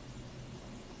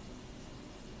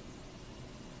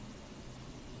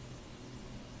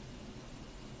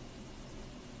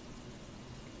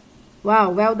 wow,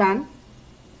 well done.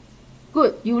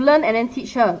 Good, you learn and then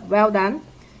teach her. Well done.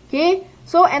 Okay,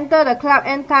 so enter the club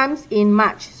n times in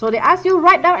March. So they ask you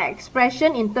write down an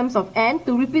expression in terms of n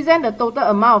to represent the total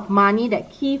amount of money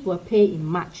that Keith will pay in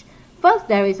March. First,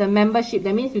 there is a membership.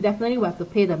 That means you definitely will have to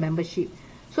pay the membership.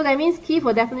 So that means Keith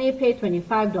will definitely pay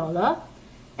 $25.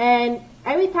 And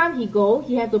every time he go,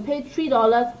 he has to pay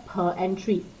 $3 per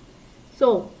entry.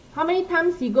 So how many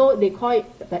times he go? They call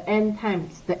it the n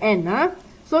times, the n.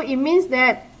 So it means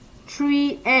that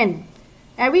 3n.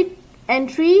 Every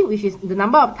entry, which is the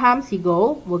number of times he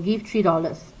go, will give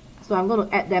 $3. So I'm going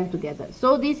to add them together.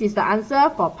 So this is the answer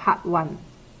for part 1.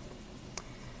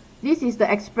 This is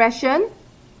the expression.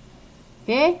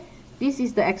 Okay, this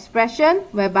is the expression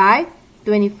whereby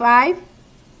 25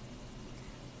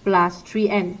 plus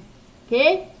 3n.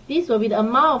 Okay, this will be the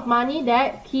amount of money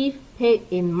that Keith paid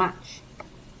in March.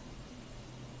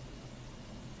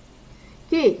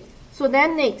 Okay, so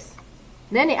then next.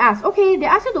 Then they ask, okay, they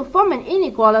ask you to form an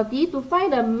inequality to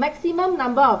find the maximum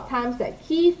number of times that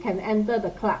Keith can enter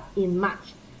the club in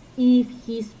March if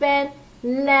he spent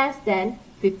less than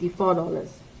 $54.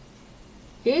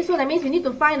 Okay, so that means you need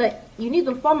to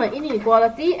form an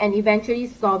inequality and eventually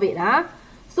solve it.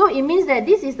 So it means that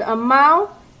this is the amount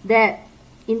that,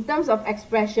 in terms of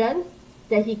expression,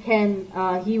 that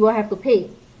he will have to pay.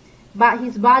 But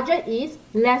his budget is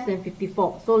less than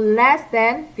 54. So less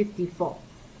than 54.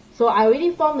 So I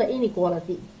already formed the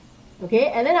inequality. Okay,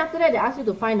 and then after that they ask you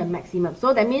to find the maximum.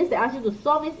 So that means they ask you to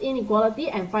solve this inequality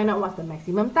and find out what's the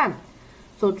maximum time.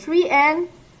 So 3n,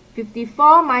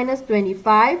 54 minus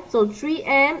 25. So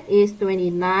 3n is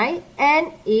 29.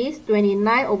 N is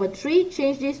 29 over 3.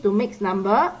 Change this to mixed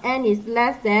number. N is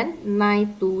less than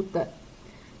 9 2/3.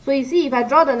 So you see, if I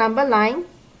draw the number line,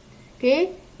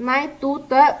 okay, 9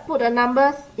 2/3, put the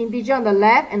numbers integer on the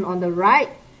left and on the right.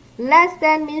 Less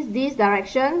than means this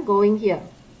direction going here.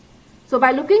 So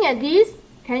by looking at this,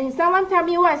 can someone tell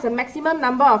me what is the maximum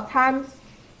number of times?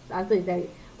 The answer is there.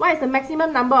 What is the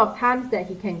maximum number of times that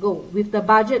he can go with the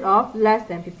budget of less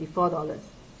than $54?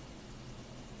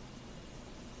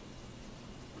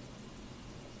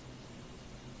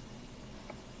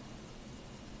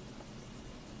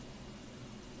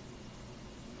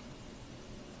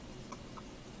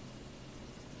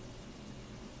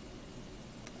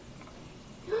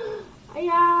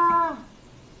 Ayah,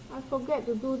 I forget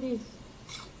to do this.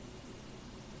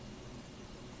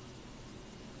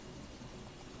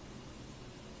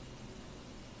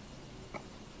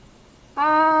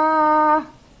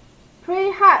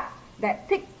 Pray hard that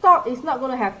TikTok is not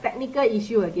going to have technical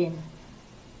issue again.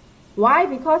 Why?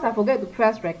 Because I forget to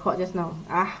press record just now.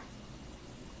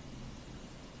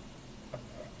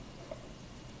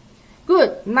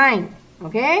 Good, 9.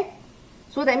 Okay?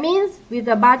 So that means with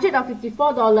the budget of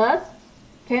 $54,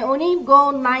 can only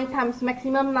go 9 times,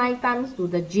 maximum 9 times to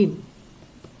the gym.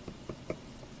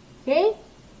 Okay?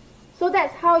 So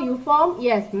that's how you form,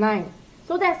 yes, 9.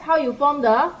 So that's how you form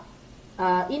the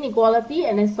inequality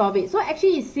and then solve it. So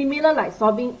actually it's similar like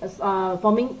solving,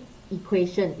 forming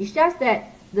equation. It's just that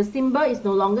the symbol is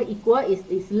no longer equal,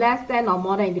 it's less than or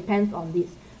more than, it depends on this.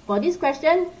 For this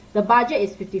question, the budget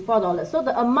is $54. So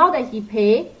the amount that he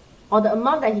pay or the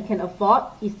amount that he can afford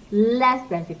is less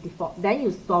than 54. Then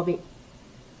you solve it.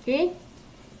 Okay?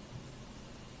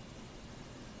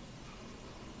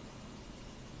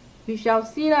 We shall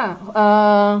see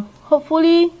lah.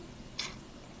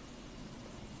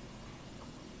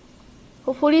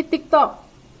 Hopefully TikTok,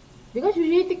 because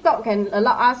usually TikTok can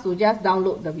allow us to just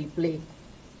download the replay.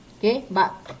 Okay,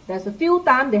 but there's a few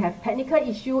times they have technical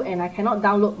issue and I cannot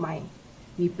download my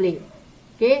replay.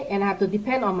 Okay, and I have to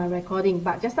depend on my recording,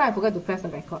 but just now I forgot to press the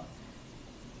record.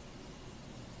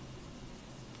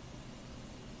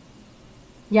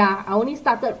 Yeah,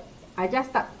 I just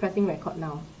start pressing record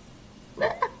now.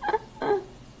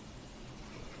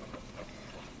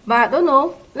 But don't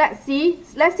know, let's see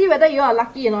whether you are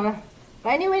lucky or not.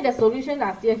 But anyway, the solutions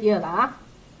are still here lah.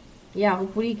 Yeah,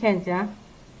 hopefully can, yeah.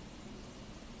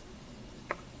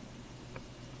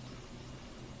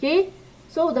 Okay,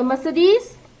 so the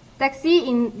Mercedes taxi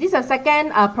this is a second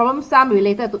problem sum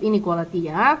related to inequality.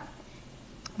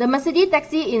 The Mercedes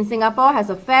taxi in Singapore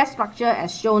has a fare structure as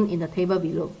shown in the table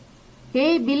below.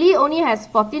 Okay, Billy only has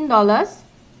 $14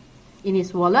 in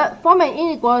his wallet. Form an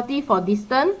inequality for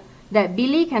distance that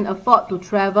Billy can afford to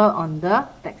travel on the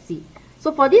taxi.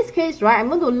 So for this case, right, I'm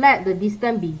going to let the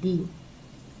distance be D.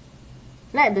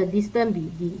 Let the distance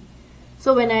be D.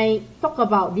 So when I talk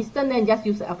about distance, then just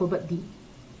use the alphabet D.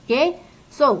 Okay,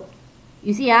 so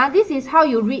you see, this is how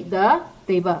you read the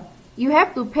table. You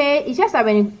have to pay, it's just like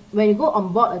when you go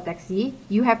on board a taxi,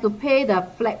 you have to pay the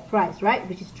flat price, right,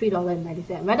 which is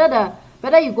 $3.90.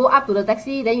 Whether you go up to the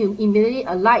taxi, then you immediately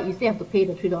alight, you still have to pay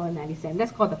the $3.90.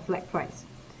 That's called the flat price.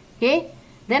 Okay,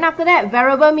 then after that,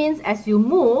 variable means as you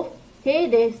move, okay,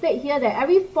 they state here that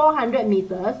every 400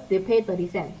 meters, they pay 30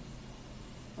 cents.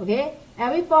 Okay,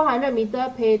 every 400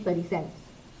 meters, pay 30 cents.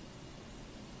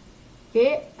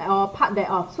 Okay, or part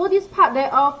thereof. So this part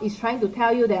thereof is trying to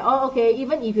tell you that, oh, okay,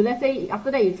 even if you, let's say,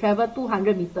 after that you travel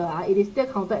 200 meters, it is still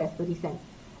counted as 30 cents.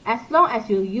 As long as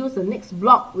you use the next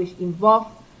block, which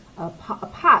involves a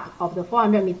part of the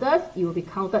 400 meters, it will be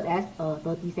counted as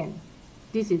 30 cents.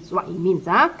 This is what it means.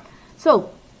 So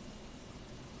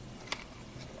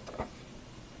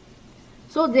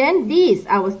then this,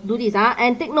 I will do this,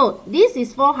 and take note, this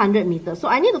is 400 meters. So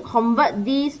I need to convert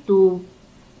this to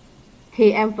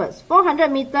km first.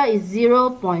 400 meters is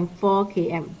 0.4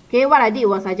 km. Okay, what I did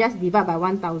was I just divide by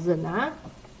 1000.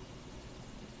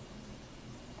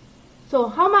 So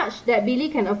how much that Billy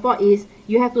can afford is,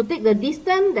 you have to take the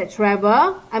distance that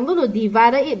travel. I'm going to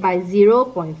divide it by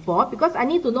 0.4 because I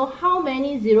need to know how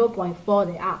many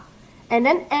 0.4 there are. And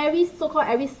then every so-called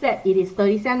every set, it is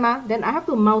 30 cents. Then I have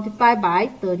to multiply by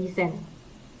 30 cents.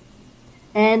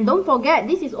 And don't forget,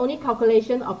 this is only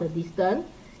calculation of the distance.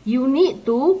 You need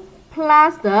to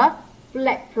plus the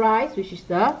flat price, which is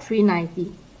the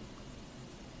 $3.90.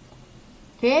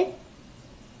 Okay?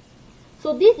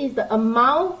 So this is the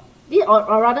amount,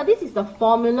 or rather this is the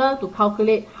formula to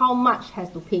calculate how much has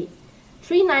to pay.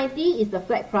 $3.90 is the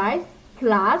flat price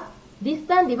plus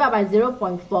distance divided by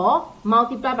 0.4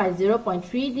 multiplied by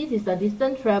 0.3. This is the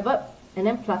distance traveled, and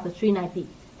then plus the $3.90.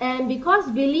 And because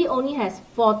Billy only has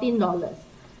 $14,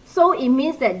 so it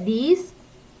means that this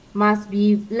must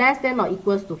be less than or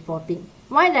equals to 14.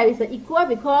 Why there is an equal?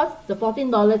 Because the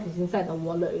 $14 is inside the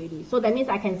wallet already. So that means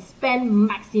I can spend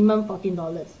maximum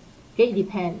 $14. Okay, it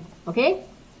depends. Okay?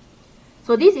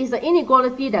 So this is the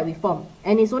inequality that we form.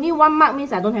 And it's only 1 mark,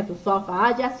 means I don't have to solve.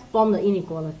 I just form the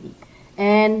inequality.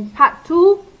 And part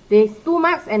 2, There's 2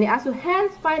 marks and they ask you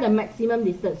hence find the maximum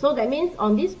distance. So that means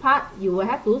on this part, you will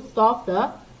have to solve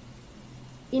the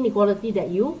inequality that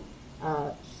you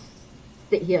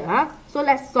state here. So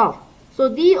let's solve.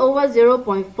 So d over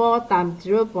 0.4 times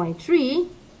 0.3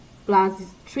 plus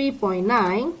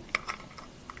 3.9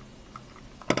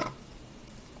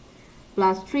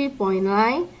 plus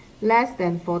 3.9 less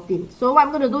than 14. So what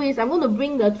I'm going to do is I'm going to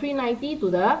bring the 390 to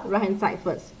the right hand side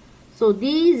first. So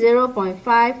d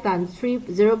 0.5 times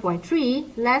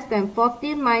 0.3 less than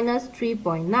 14 minus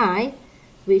 3.9,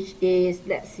 which is,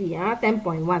 let's see,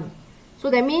 10.1. So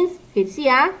that means, okay,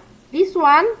 see, this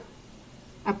one,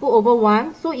 I put over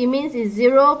 1. So it means it's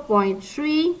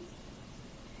 0.3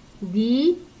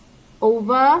 d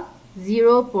over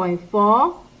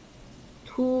 0.4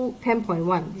 to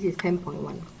 10.1. This is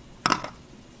 10.1.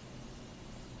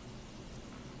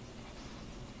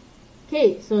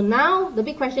 Okay, so now the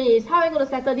big question is, how am I going to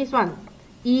settle this one?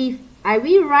 If I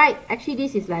rewrite, actually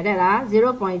this is like that,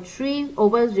 0.3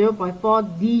 over 0.4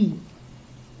 d,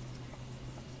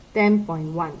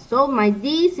 10.1. So my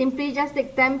d, simply just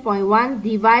take 10.1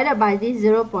 divided by this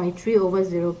 0.3 over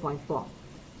 0.4.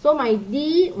 So my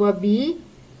d will be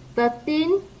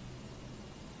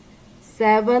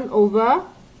 13.7 over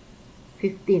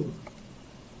 15.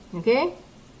 Okay?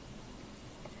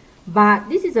 But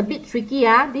this is a bit tricky,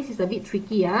 This is a bit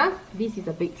tricky, This is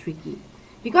a bit tricky.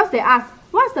 Because they ask,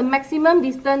 what's the maximum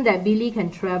distance that Billy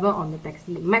can travel on the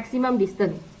taxi? Maximum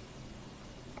distance.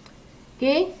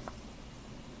 Okay?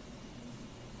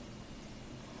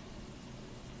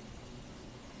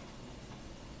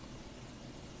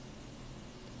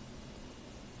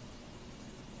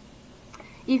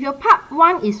 If your part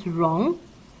 1 is wrong,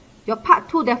 your part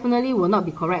 2 definitely will not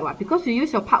be correct, right? Because you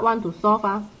use your part 1 to solve,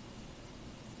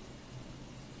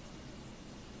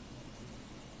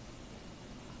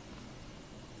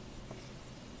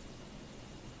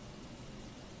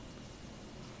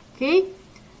 Okay,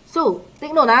 so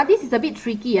take note, this is a bit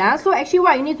tricky. So actually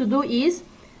what you need to do is,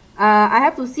 I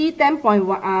have to see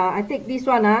 10.1, I take this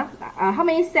one. How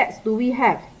many sets do we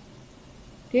have?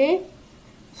 Okay,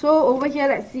 so over here,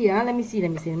 let's see. Let me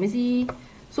see.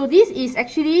 So this is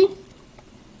actually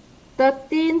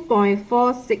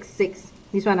 13.466.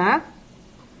 This one.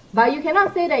 But you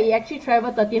cannot say that it actually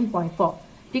traveled 13.4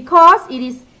 because it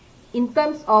is in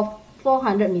terms of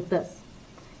 400 meters.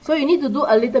 So you need to do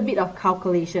a little bit of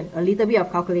calculation.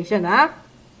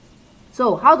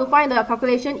 So how to find the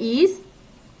calculation is,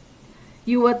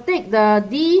 you will take the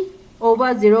d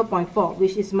over 0.4,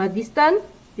 which is my distance.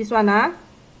 This one,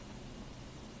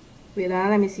 wait,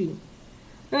 let me see.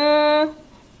 Why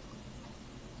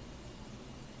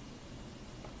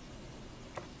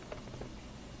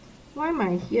am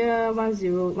I here?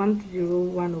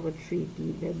 101 over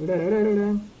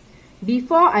 3d.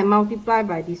 Before I multiply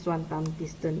by this one times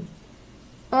distance.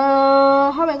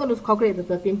 How am I going to calculate the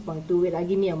 13.2? Wait,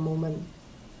 give me a moment.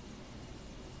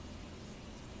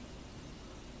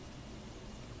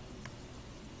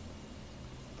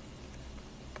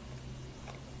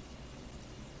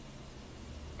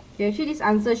 Okay, actually this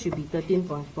answer should be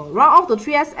 13.4. Round off to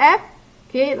 3SF.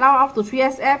 Okay, round off to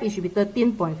 3SF, it should be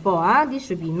 13.4. This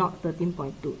should be not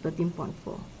 13.2,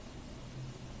 13.4.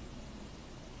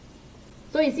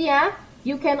 So you see,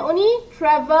 you can only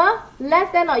travel less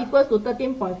than or equals to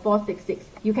 13.466.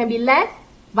 You can be less,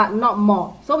 but not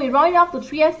more. So we round it off to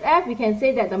 3SF, we can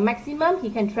say that the maximum he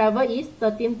can travel is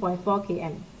 13.4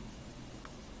 km.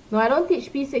 No, I don't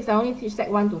teach P6, I only teach Sec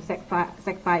 1 to Sec 5.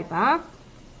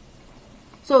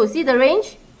 So see the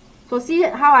range? So see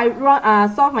how I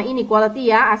solve my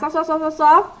inequality. I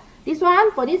solve. This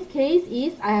one, for this case,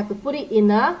 is I have to put it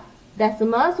in a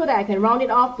decimal so that I can round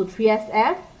it off to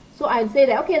 3SF. So I say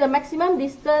that, okay, the maximum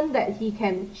distance that he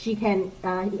can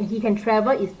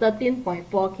travel is 13.4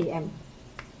 km.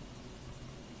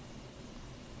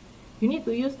 You need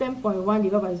to use 10.1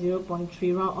 divided by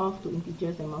 0.3, round off to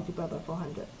integers and multiply by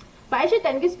 400. But actually,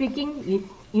 technically speaking,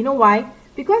 you know why?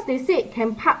 Because they said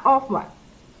can part off what?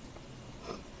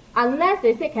 Unless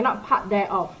they say cannot part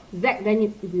thereof, Z, then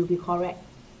it will be correct.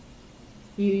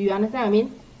 You understand what I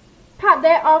mean? Part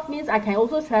thereof means I can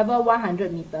also travel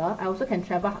 100 meter. I also can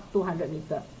travel 200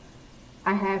 meter.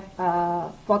 I have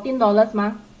 $14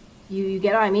 ma. You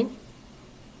get what I mean?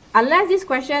 Unless this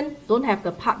question don't have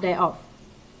the part thereof.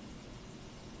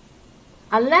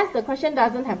 Unless the question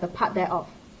doesn't have the part thereof.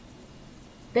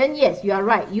 Then yes, you are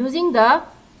right. Using the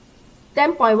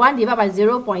 10.1 divided by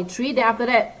 0.3, then after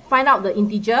that, find out the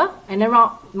integer and then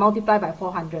multiply by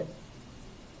 400.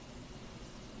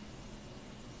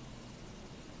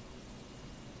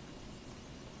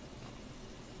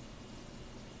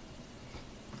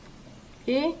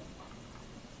 Okay.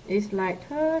 is like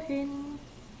 13.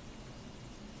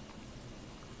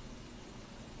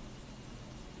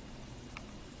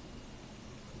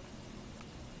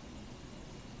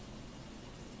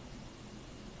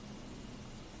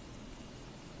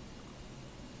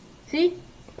 See?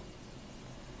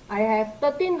 I have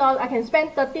 $13. I can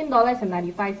spend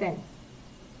 $13.95.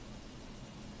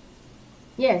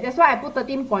 Yes, that's why I put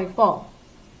 13.4.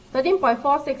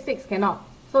 13.466 cannot.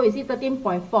 So you see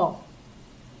 13.4.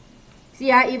 See,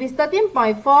 if it's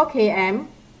 13.4 km,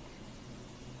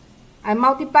 I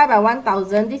multiply by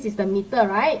 1000. This is the meter,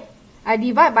 right? I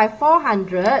divide by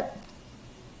 400.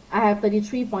 I have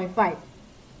 33.5.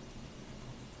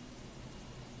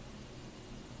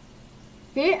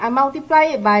 Okay, I multiply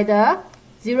it by the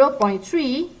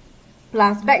 0.3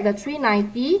 plus back the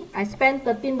 390. I spend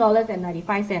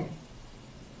 $13.95.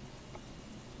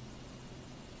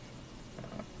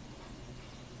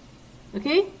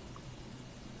 Okay?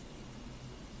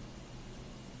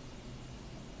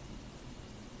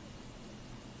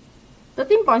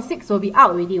 $13.6 will be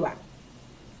out already, what?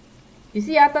 You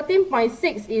see,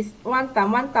 13.6 is 1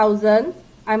 times 1000.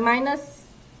 I minus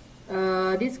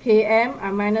this km, I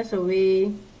minus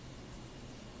away,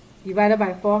 divided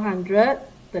by 400,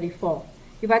 34.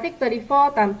 If I take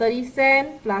 34 times 30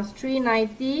 cents plus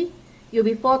 390, it will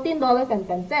be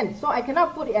 $14.10. So I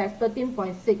cannot put it as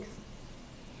 13.6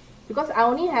 because I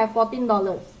only have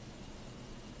 $14.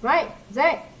 Right,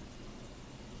 Zach?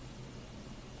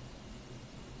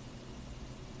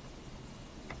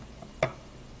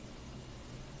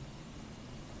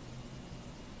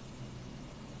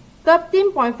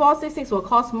 $13.466 will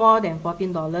cost more than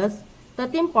 $14.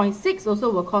 13.6 also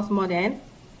will cost more than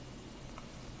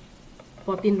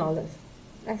 $14.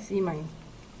 Let's see mine.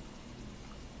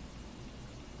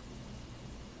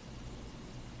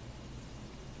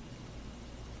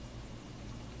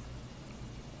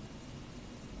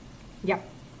 Yep.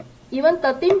 Even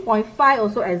 13.5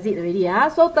 also exit already.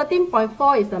 So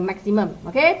 13.4 is the maximum.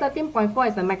 Okay, 13.4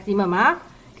 is the maximum.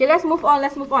 Okay, let's move on.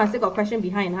 Let's move on. I still got a question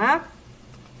behind.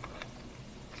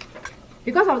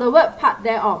 Because of the word part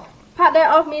thereof. Part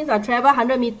thereof means I travel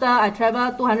 100 meter, I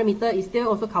travel 200 meter, is still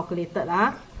also calculated.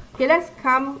 Okay, let's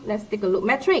take a look.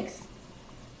 Matrix.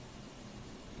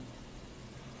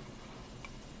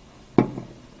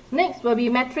 Next will be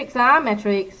matrix.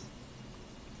 Matrix.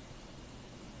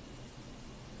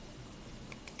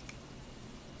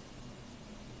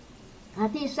 I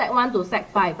teach Sec 1 to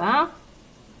Sec 5.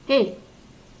 Okay.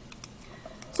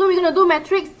 So we're going to do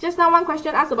matrix. Just now one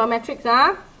question asked about matrix.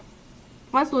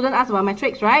 One student asked about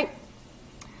matrix, right?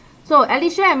 So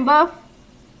Alicia and Berth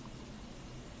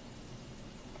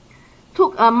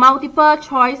took a multiple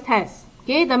choice test.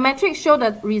 Okay, the matrix show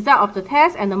the result of the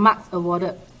test and the marks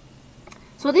awarded.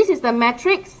 So this is the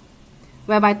matrix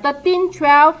whereby 13,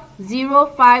 12, 0,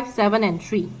 5, 7, and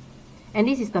 3. And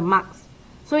this is the marks.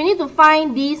 So you need to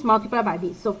find these multiplied by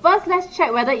this. So first, let's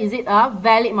check whether is it a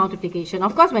valid multiplication.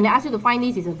 Of course, when they ask you to find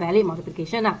this, it's a valid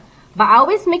multiplication. But I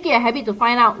always make it a habit to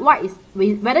find out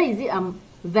whether is it a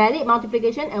valid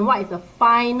multiplication and what is the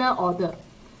final order.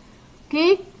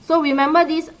 Okay, so remember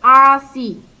this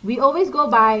RC. We always go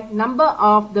by number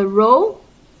of the row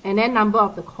and then number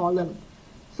of the column.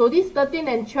 So this 13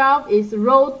 and 12 is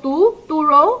row 2, 2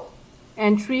 row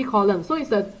and 3 columns. So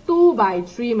it's a 2 by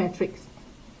 3 matrix.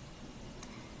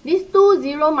 This 2,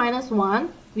 0, minus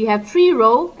 1, we have 3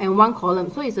 row and 1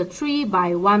 column. So it's a 3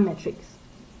 by 1 matrix.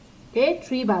 Okay,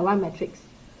 3 by 1 matrix.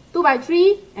 2 by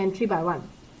 3 and 3 by 1.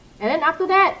 And then after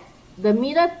that, the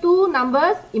middle two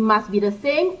numbers, it must be the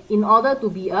same in order to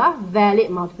be a valid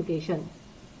multiplication.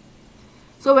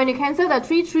 So when you cancel the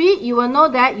 3, 3, you will know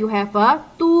that you have a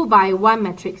 2 by 1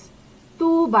 matrix.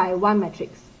 2 by 1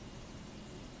 matrix.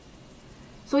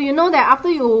 So you know that after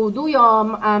you do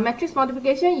your matrix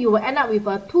multiplication, you will end up with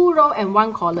a 2 row and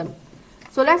 1 column.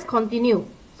 So let's continue.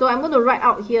 So I'm going to write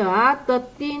out here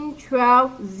 13,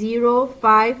 12, 0,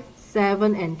 5,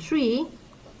 7, and 3.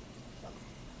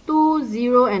 2,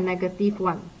 0, and negative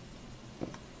 1.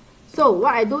 So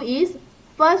what I do is,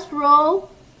 first row,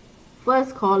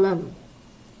 first column.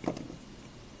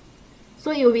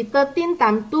 So it will be 13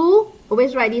 times 2.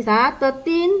 Always write this.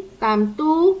 13 times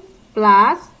 2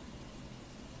 plus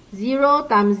 0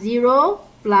 times 0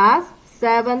 plus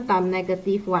 7 times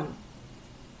negative 1.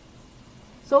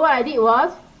 So what I did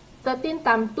was 13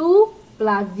 times 2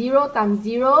 plus 0 times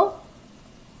 0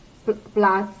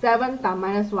 plus 7 times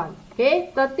minus 1.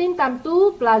 Okay, 13 times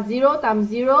 2 plus 0 times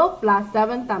 0 plus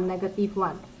 7 times negative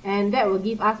 1. And that will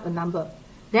give us a number.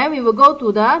 Then we will go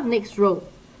to the next row.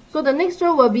 So the next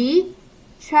row will be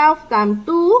 12 times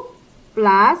 2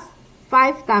 plus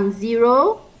 5 times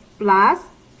 0 plus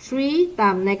 3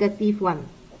 times negative 1.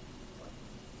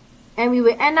 and we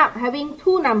will end up having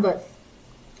two numbers.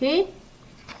 Okay?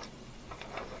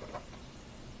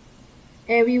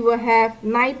 And we will have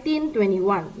 19,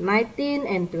 21. 19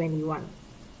 and 21.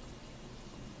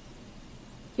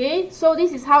 Okay, so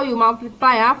this is how you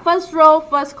multiply. First row,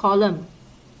 first column.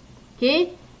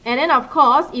 Okay, and then of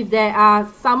course, if there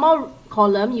are some more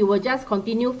column, you will just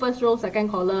continue first row, second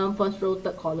column, first row,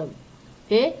 third column.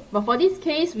 Okay, but for this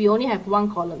case, we only have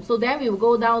one column. So then we will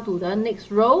go down to the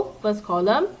next row, first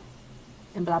column,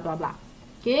 and blah, blah, blah.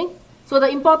 Okay, so the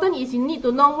important is you need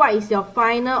to know what is your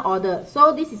final order.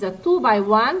 So this is a 2 by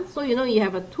 1. So you know you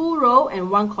have a 2 row and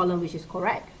 1 column, which is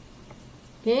correct.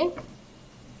 Okay.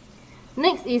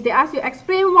 Next is they ask you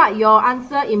explain what your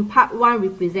answer in part 1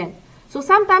 represent. So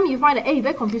sometimes you find that, hey,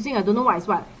 very confusing, I don't know what is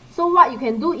what. So what you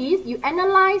can do is you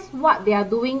analyze what they are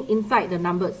doing inside the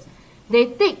numbers. They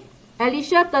take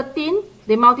Alicia 13,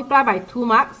 they multiply by 2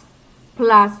 marks,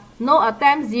 plus no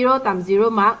attempt 0 times 0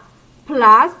 mark,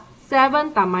 plus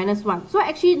 7 times minus 1. So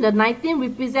actually the 19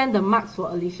 represent the marks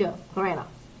for Alicia, correct?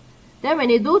 Then when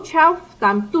they do 12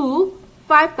 times 2,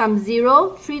 5 times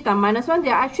 0, 3 times minus 1, they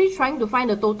are actually trying to find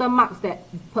the total marks that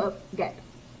Perf get.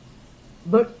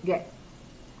 Bert get.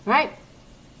 Right?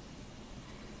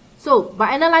 So,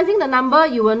 by analyzing the number,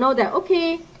 you will know that,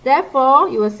 okay, therefore,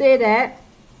 you will say that,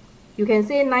 you can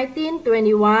say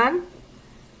 1921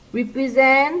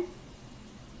 represent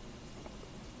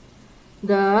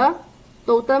the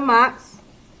total marks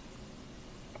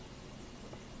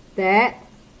that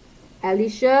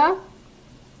Alicia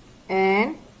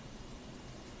and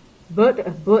Bert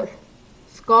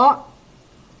scored.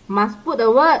 Must put the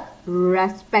word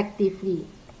respectively.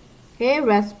 Okay,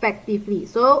 respectively.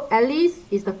 So Alice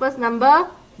is the first number,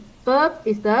 Bert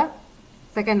is the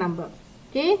second number.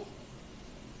 Okay.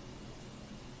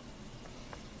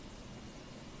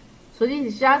 So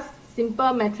this is just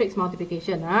simple matrix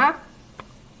multiplication.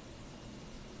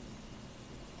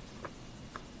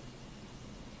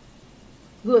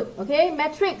 Good. Okay,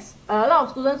 matrix. A lot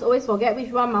of students always forget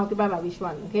which one multiply by which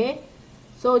one. Okay.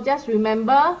 So just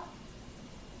remember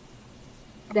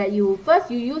that you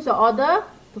use your order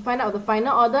to find out the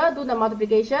final order, do the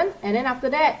multiplication, and then after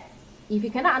that, if you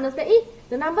cannot understand,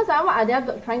 the numbers are what are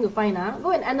they trying to find?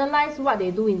 Go and analyze what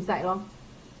they do inside.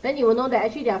 Then you will know that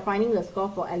actually they are finding the score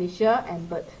for Alicia and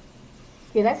Bert.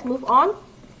 Okay, let's move on.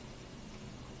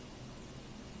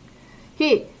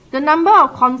 Okay, the number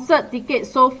of concert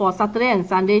tickets sold for Saturday and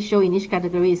Sunday show in each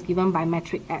category is given by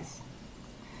metric S.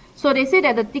 So they say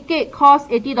that the ticket costs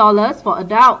 $80 for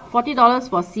adult, $40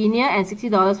 for senior, and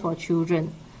 $60 for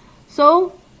children.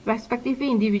 So respectively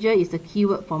individual is the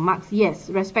keyword for marks. Yes,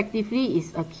 respectively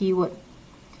is a keyword.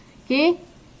 Okay,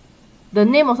 the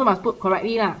name also must put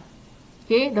correctly lah.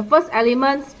 Okay, the first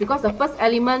elements, because the first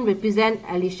element represent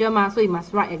Alicia so you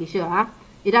must write Alicia.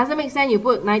 It doesn't make sense you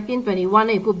put 1921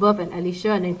 and you put birth and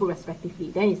Alicia and then you put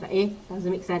respectively. Then it's like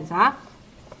doesn't make sense.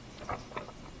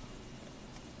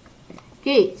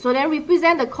 Okay, so then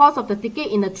represent the cost of the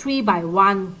ticket in a 3 by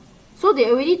 1. So they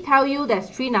already tell you there's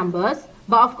 3 numbers.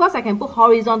 But of course, I can put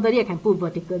horizontally, I can put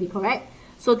vertically, correct?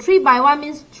 So 3 by 1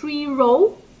 means 3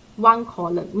 row, 1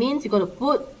 column. Means you're going to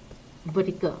put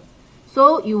vertical.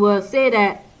 So you will say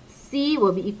that C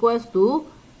will be equals to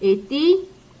 80,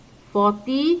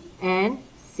 40, and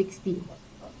 60.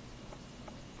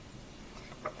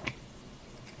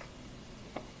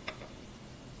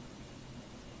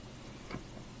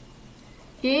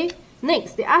 Okay,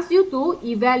 next, they ask you to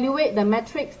evaluate the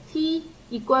matrix T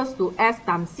equals to S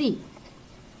times C.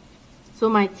 So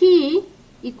my T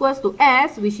equals to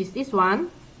S, which is this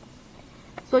one.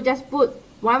 So just put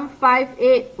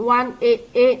 158,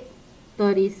 188,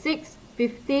 36,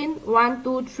 15,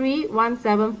 123,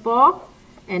 174.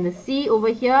 And the C over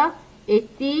here,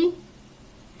 80,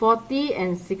 40,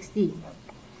 and 60.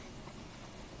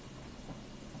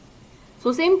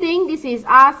 So same thing, this is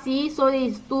RC, so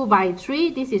this is 2 by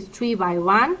 3, this is 3 by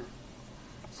 1.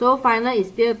 So final is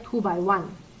still 2 by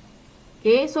 1.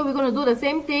 Okay, so we're going to do the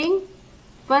same thing.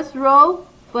 First row,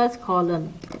 first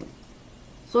column.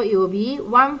 So it will be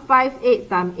 158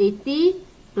 times 80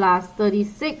 plus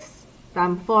 36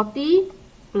 times 40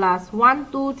 plus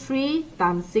 123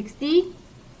 times 60.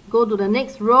 Go to the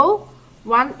next row,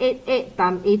 188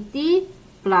 times 80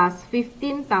 plus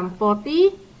 15 times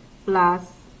 40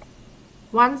 plus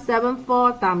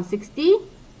 174 times 60.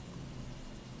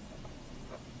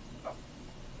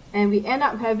 And we end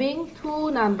up having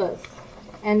 2 numbers.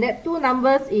 And that 2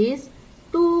 numbers is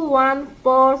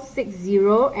 21460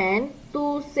 and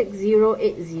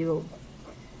 26080.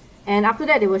 And after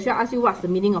that, they will ask you what's the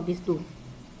meaning of these 2.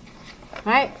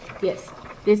 Right? Yes.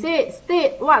 They say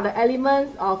state what the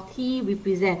elements of T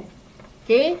represent.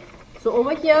 Okay? So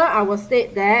over here, I will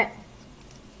state that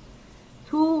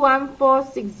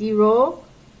 21460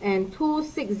 and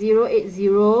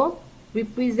 26080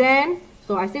 represent,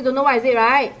 so I still don't know what is it,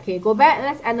 right? Okay, go back,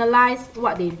 let's analyze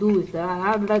what they do with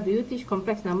the, do you teach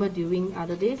complex number during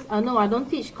other days? No, I don't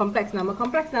teach complex number.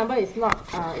 Complex number is not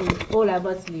in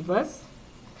O-level syllabus.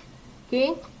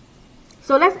 Okay,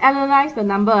 so let's analyze the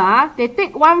number. They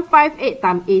take 158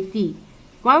 times 80.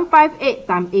 158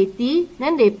 times 80,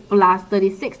 then they plus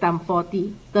 36 times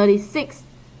 40. 36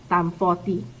 times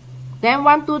 40. Then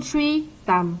 123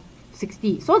 times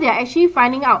 60. So they are actually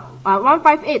finding out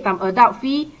 158 times adult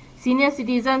fee, senior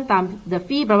citizen times the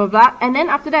fee, blah, blah, blah. And then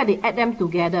after that, they add them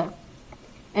together.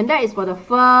 And that is for the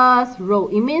first row.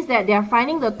 It means that they are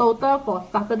finding the total for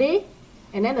Saturday.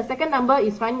 And then the second number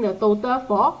is finding the total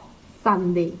for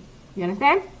Sunday. You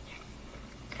understand?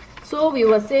 So we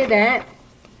will say that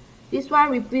this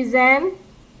one represents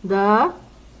the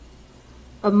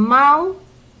amount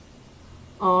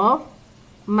of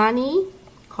money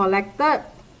collected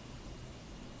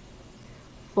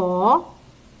for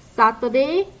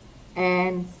Saturday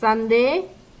and Sunday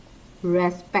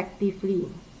respectively.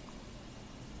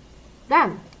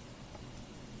 Done.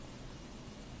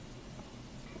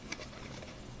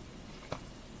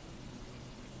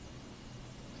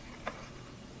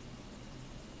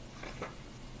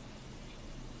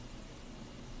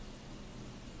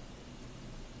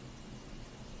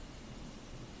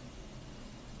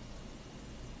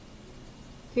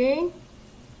 Okay.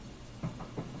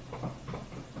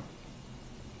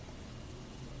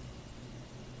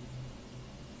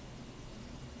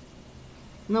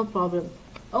 No problem.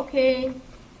 Okay,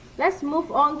 let's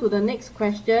move on to the next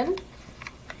question.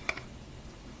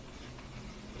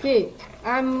 Okay,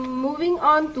 I'm moving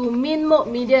on to mean, mode,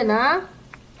 median.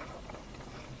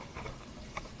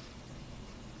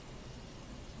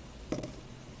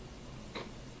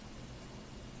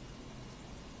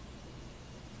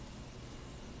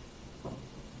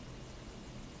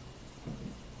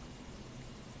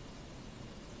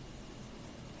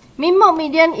 Mean, mode,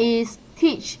 median is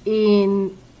teach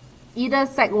in either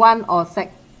Sec 1 or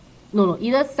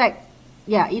either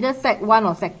Sec 1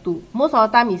 or Sec 2. Most of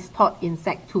the time is taught in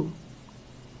Sec 2.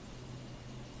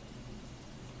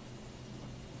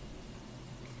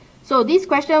 So this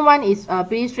question 1 is a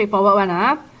pretty straightforward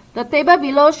one. The table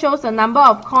below shows the number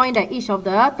of coins that each of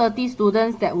the 30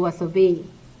 students that were surveyed.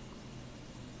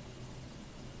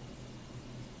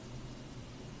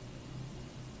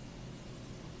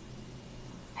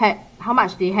 How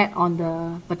much they had on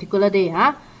the particular day.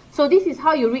 So this is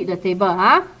how you read the table.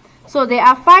 So there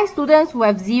are 5 students who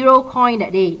have 0 coin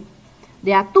that day.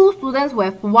 There are 2 students who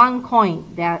have 1 coin.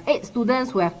 There are 8 students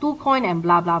who have 2 coin and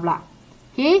blah blah blah.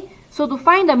 Okay, so to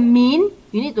find the mean,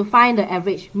 you need to find the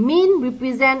average. Mean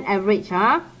represent average.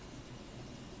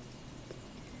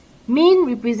 Mean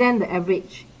represent the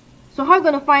average. So how are you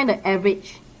going to find the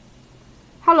average?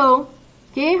 Hello.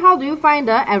 Okay, how do you find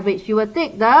the average? You will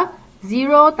take the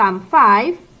 0 times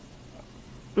 5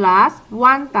 plus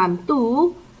 1 times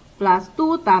 2 plus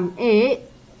 2 times 8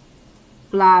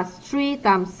 plus 3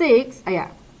 times 6. I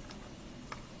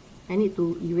need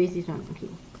to erase this one. Okay.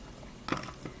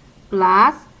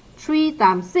 Plus 3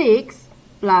 times 6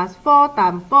 plus 4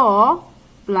 times 4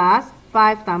 plus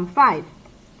 5 times 5.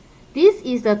 This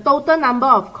is the total number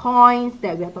of coins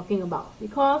that we are talking about.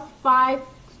 Because 5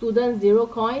 students 0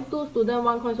 coin, 2 students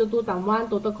 1 coin, so 2 times 1,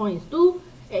 total coin is 2.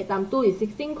 8 times 2 is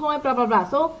 16 coin, blah blah blah.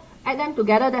 So add them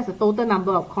together, that's the total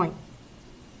number of coin.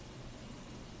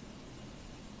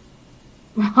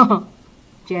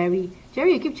 Jerry,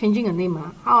 you keep changing your name.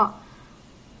 How?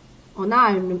 Oh, now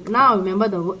I remember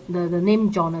the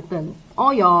name Jonathan.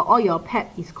 All your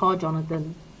pet is called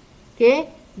Jonathan. Okay,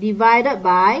 divided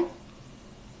by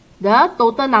the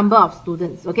total number of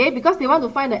students. Okay, because they want to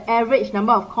find the average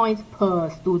number of coins per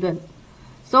student.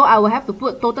 So I will have to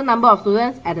put total number of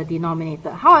students at the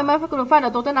denominator. How am I going to find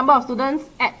the total number of students?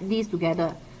 Add these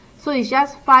together. So it's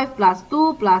just 5 plus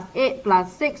 2 plus 8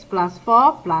 plus 6 plus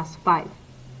 4 plus 5.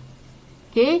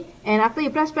 Okay, and after you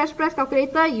press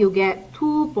calculator, you get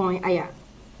 2.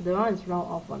 The one is round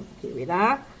off one. Okay, wait.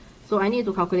 So I need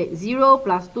to calculate 0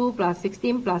 plus 2 plus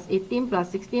 16 plus 18 plus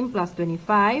 16 plus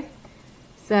 25,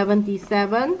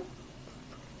 77.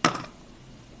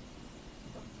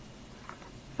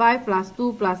 5 plus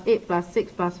 2 plus 8 plus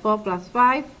 6 plus 4 plus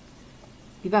 5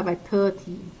 divided by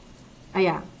 30.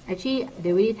 Actually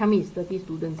they already tell me it's 30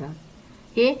 students.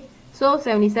 Okay, so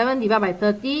 77 divided by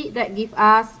 30, that gives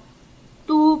us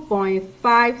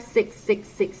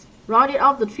 2.5666. Round it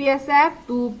off to 3SF,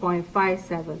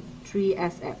 2.57,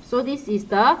 3SF. So this is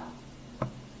the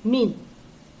mean.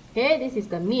 Okay, this is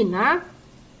the mean.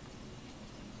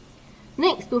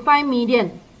 Next, to find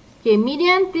median. Okay,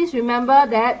 median, please remember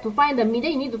that to find the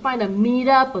median, you need to find the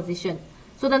middle position.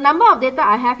 So the number of data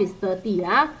I have is 30.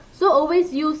 So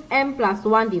always use n plus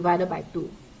 1 divided by 2.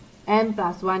 N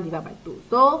plus 1 divided by 2.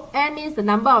 So n means the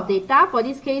number of data. For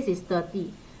this case is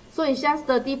 30. So it's just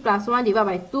 30 plus 1 divided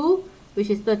by 2,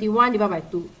 which is 31 divided by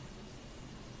 2.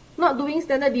 Not doing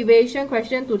standard deviation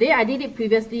question today. I did it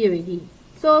previously already.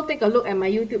 So take a look at my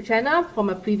YouTube channel for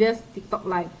my previous TikTok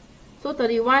live. So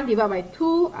 31 divided by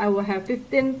 2, I will have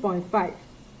 15.5.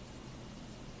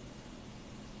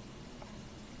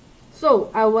 So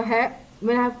I will have,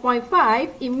 when I have 0.5,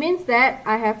 it means that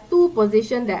I have two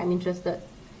positions that I'm interested.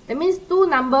 That means two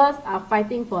numbers are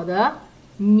fighting for the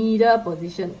middle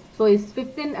position. So it's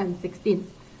 15 and 16.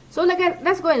 So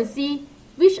let's go and see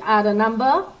which are the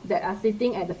number that are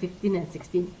sitting at the 15 and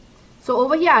 16. So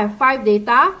over here I have 5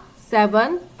 data,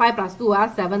 7, 5 plus 2 are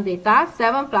 7 data,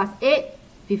 7 plus 8,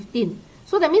 15.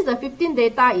 So that means the 15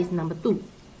 data is number 2.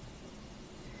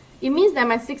 It means that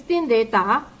my 16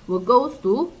 data will go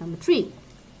to number 3.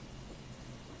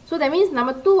 So that means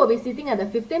number 2 will be sitting at the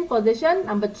 15th position,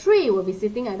 number 3 will be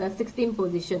sitting at the 16th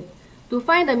position. To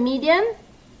find the median,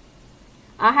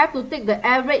 I have to take the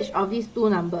average of these two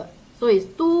numbers. So it's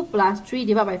 2 plus 3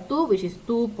 divided by 2, which is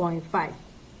 2.5.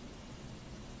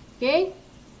 Okay?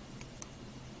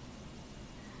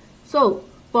 So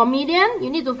for median, you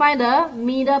need to find the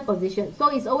middle position. So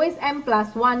it's always n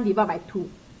plus 1 divided by 2.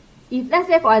 If let's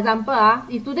say for example,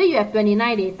 if today you have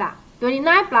 29 data,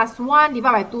 29 plus 1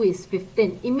 divided by 2 is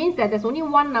 15. It means that there's only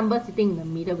one number sitting in the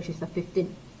middle, which is the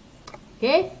 15.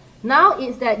 Okay? Now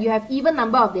it's that you have even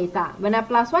number of data. When I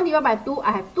plus 1 divided by 2,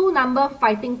 I have two numbers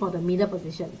fighting for the middle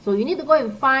position. So you need to go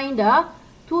and find the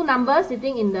two numbers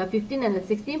sitting in the 15 and the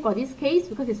 16 for this case,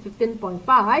 because it's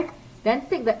 15.5. Then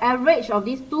take the average of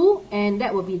these two, and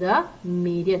that will be the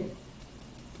median.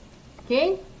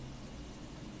 Okay?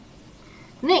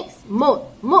 Next, mode.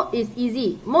 Mode is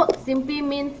easy. Mode simply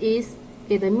means is,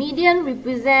 okay, the median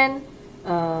represent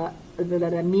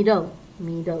the middle.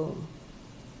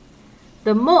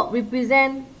 The mode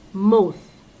represent most.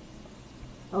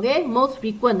 Okay, most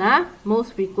frequent,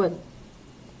 most frequent.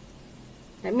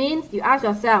 That means you ask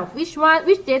yourself, which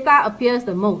data appears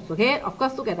the most? Okay, of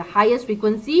course, look at the highest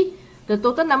frequency. The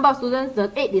total number of students,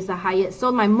 the 8 is the highest.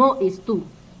 So my mode is 2.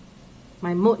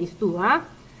 My mode is 2.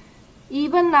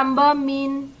 Even number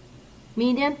mean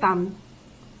median times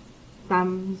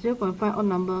 0.5 odd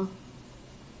number.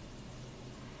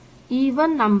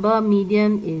 Even number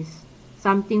median is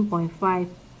something 0.5.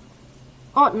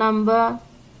 Odd number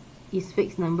is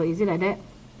fixed number. Is it like that?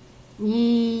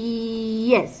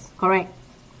 Yes, correct.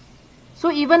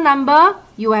 So even number,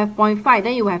 you have 0.5,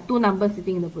 then you have two numbers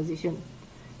sitting in the position.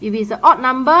 If it's an odd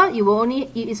number,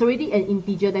 it's already an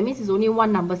integer. That means it's only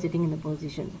one number sitting in the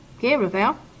position. Okay,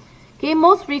 Raphael? Okay,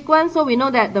 most frequent, so we know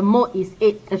that the mode is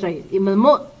 8. Sorry, the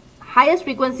mode highest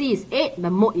frequency is 8, the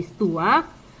mode is 2.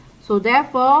 So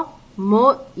therefore,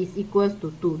 mode is equals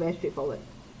to 2. Very straightforward.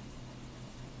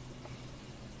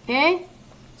 Okay,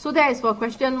 so that is for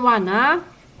question 1.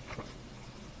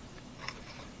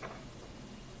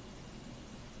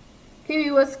 Okay,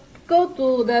 we will go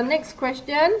to the next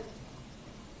question.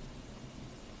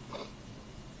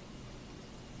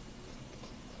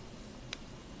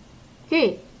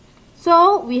 Okay,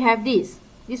 so we have this.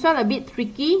 This one a bit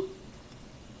tricky.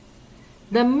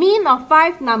 The mean of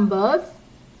 5 numbers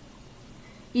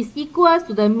is equal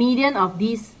to the median of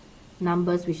these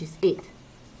numbers, which is 8.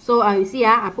 So you see,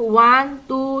 I put 1,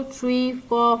 2, 3,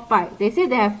 4, 5. They say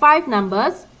they have 5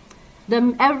 numbers.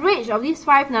 The average of these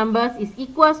 5 numbers is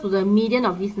equal to the median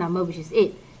of this number, which is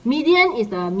 8. Median is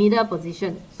the middle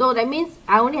position. So that means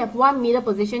I only have one middle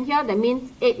position here. That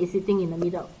means 8 is sitting in the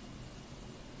middle.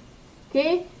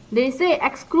 Okay, they say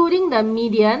excluding the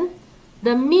median,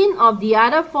 the mean of the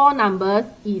other 4 numbers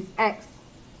is x.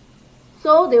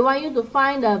 So they want you to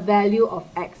find the value of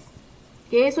x.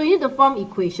 Okay, so you need to form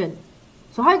equation.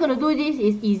 So how you're going to do this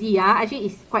is easy. Actually,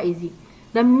 it's quite easy.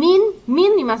 The mean,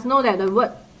 you must know that the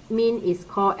word mean is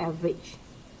called average.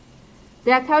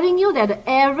 They are telling you that the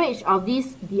average of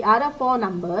the other 4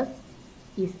 numbers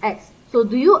is x. So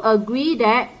do you agree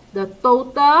that the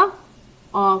total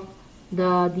of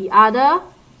the other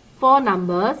 4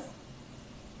 numbers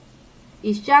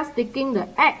is just taking the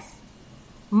x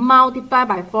multiplied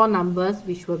by 4 numbers,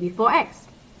 which will be 4x.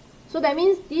 So that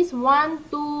means this 1,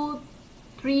 2,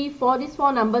 3, 4, these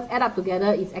 4 numbers add up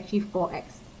together is actually 4x.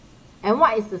 And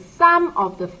what is the sum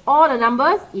of all the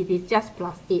numbers? It is just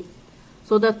plus 8.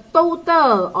 So the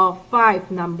total of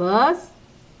 5 numbers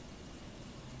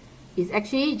is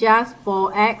actually just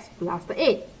 4x plus the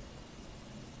 8.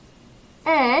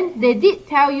 And they did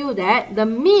tell you that the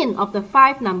mean of the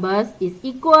 5 numbers is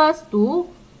equals to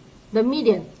the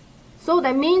median. So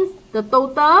that means the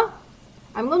total,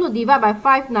 I'm going to divide by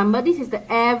 5 number. This is the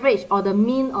average or the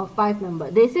mean of 5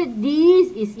 number. They said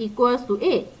this is equals to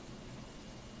 8.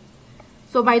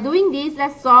 So by doing this,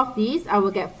 let's solve this. I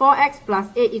will get 4x plus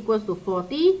 8 equals to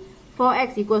 40.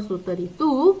 4x equals to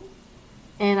 32.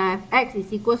 And I have x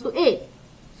is equals to 8.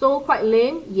 So quite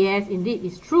lame. Yes, indeed,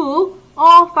 it's true.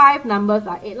 All 5 numbers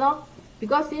are 8 lor.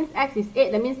 Because since x is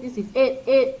 8, that means this is 8,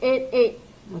 8, 8, 8.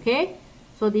 Okay?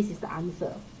 So this is the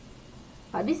answer.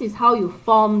 But this is how you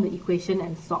form the equation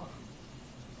and solve.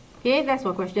 Okay, that's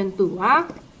for question 2. Huh?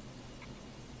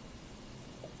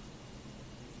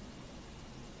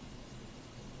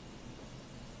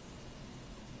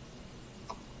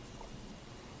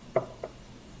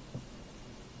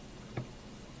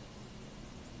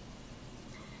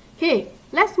 Okay,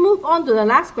 let's move on to the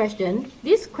last question.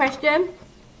 This question,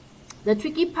 the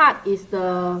tricky part is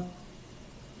the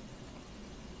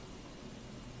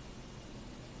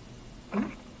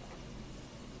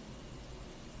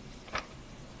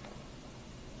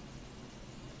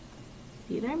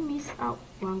Did I miss out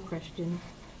one question?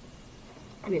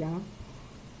 Wait,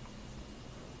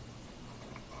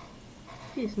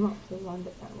 this is not the one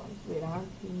that I want. Wait,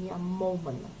 give me a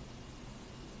moment.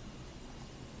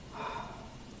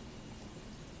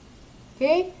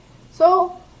 Okay,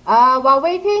 so while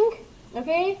waiting,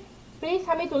 okay, please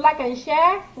help me to like and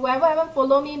share. Whoever haven't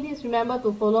followed me, please remember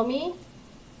to follow me.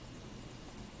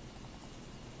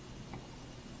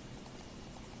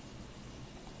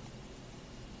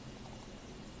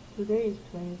 Today is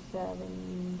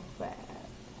 27 Feb.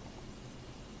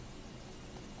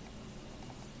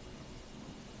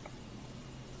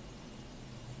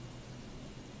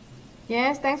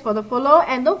 Yes, thanks for the follow,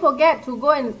 and don't forget to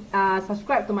go and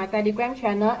subscribe to my Telegram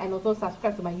channel and also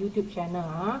subscribe to my YouTube channel.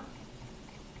 Huh?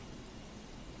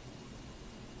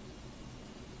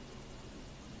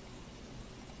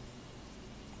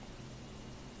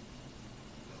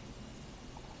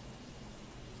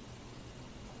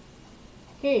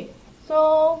 Okay,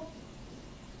 so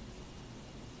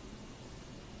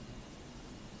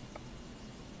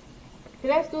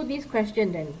let's do this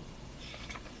question then.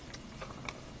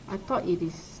 I thought it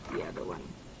is the other one.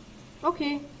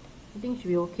 Okay, I think it should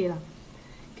be okay lah.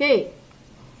 Okay,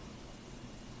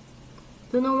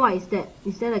 don't know what is that.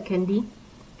 Is that a candy?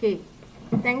 Okay,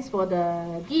 thanks for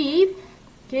the gift.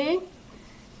 Okay,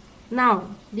 now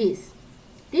this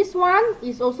one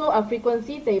is also a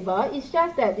frequency table. It's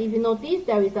just that if you notice,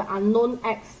 there is an unknown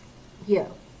x here.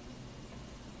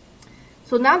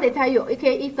 So now they tell you,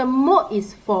 okay, if the mode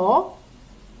is 4,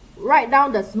 write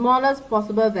down the smallest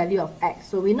possible value of x.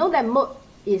 So we know that mode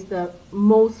is the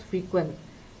most frequent.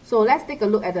 So let's take a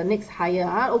look at the next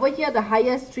higher. Over here, the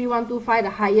highest 3125, the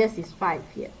highest is 5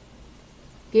 here.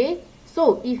 Okay,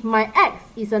 so if my x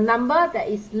is a number that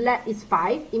is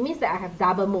 5, it means that I have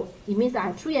double mode. It means that I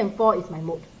have 3 and 4 is my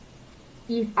mode.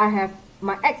 If I have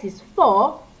my x is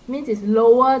 4, means it's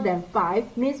lower than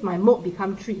 5, means my mode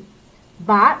becomes 3.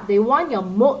 But they want your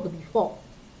mode to be 4.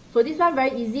 So this one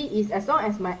very easy, is as long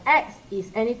as my x is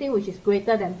anything which is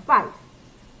greater than 5.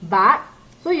 But,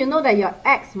 so you know that your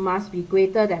x must be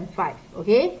greater than 5,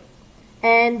 okay?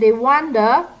 And they want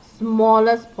the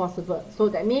smallest possible. So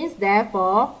that means,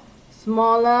 therefore,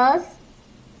 smallest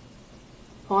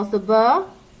possible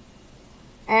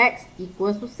x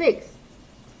equals to 6.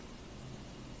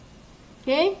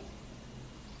 Okay?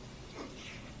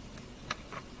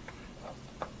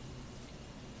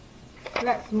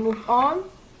 Let's move on.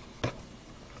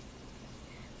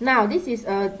 Now, this is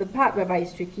the part whereby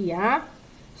it's tricky.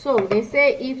 So, they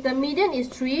say if the median is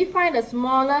 3, find the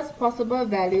smallest possible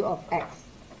value of x.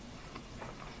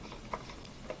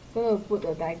 I'm going to put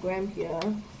a diagram here.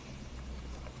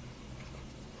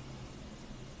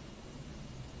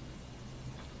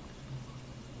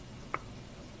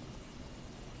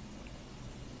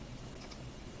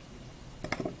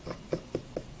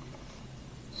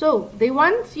 So, they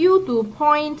want you to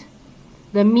point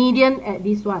the median at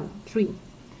this one, 3.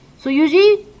 So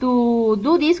usually to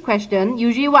do this question,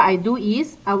 usually what I do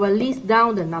is I will list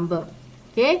down the number.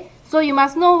 Okay, so you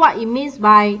must know what it means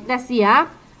by, let's see, I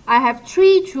have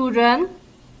 3 children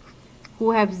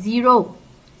who have 0.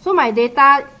 So my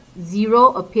data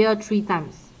 0 appear 3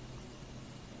 times.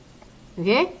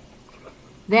 Okay,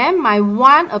 then my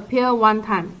 1 appear 1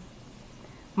 time.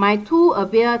 My 2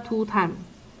 appear 2 times.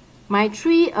 My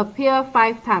 3 appear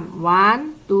 5 times.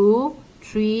 1, 2,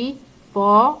 3,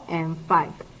 4, and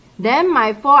 5. Then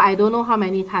my 4, I don't know how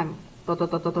many times.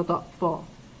 4.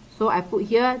 So I put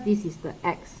here, this is the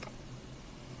x.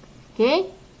 Okay?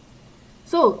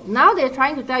 So now they're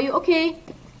trying to tell you, okay,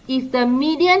 if the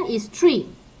median is 3,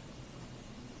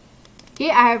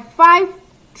 okay, I have 5,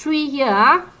 3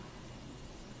 here.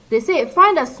 They say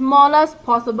find the smallest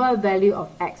possible value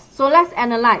of x. So let's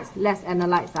analyze.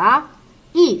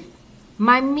 If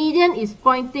my median is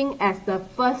pointing as the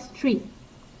first 3,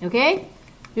 okay?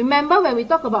 Remember when we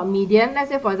talk about median,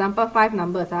 let's say for example 5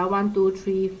 numbers, 1, 2,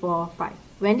 3, 4, 5.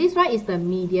 When this one is the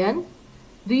median,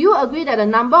 do you agree that the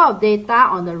number of data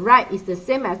on the right is the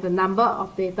same as the number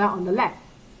of data on the left?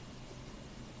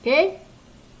 Okay?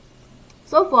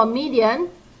 So for median,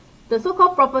 the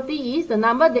so-called property is the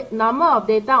number of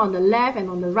data on the left and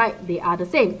on the right, they are the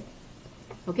same.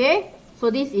 Okay?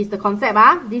 So this is the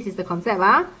concept. This is the concept.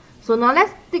 So now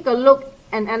let's take a look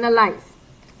and analyze.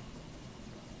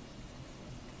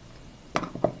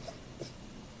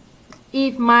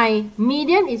 If my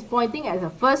median is pointing at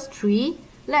the first 3,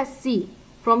 let's see.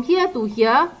 From here to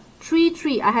here, 3,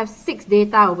 3. I have 6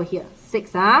 data over here.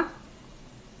 6.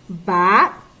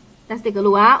 But, let's take a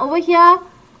look. Over here,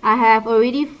 I have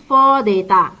already 4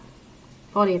 data.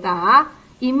 4 data.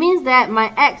 It means that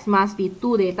my x must be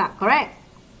 2 data, correct?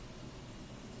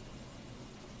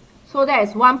 So that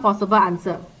is one possible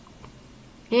answer.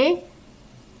 Okay?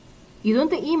 You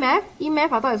don't take EMath?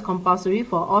 EMath I thought is compulsory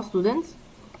for all students.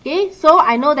 Okay, so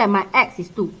I know that my x is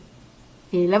 2.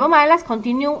 Okay, never mind, let's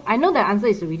continue. I know the answer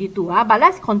is already 2, but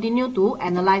let's continue to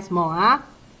analyze more.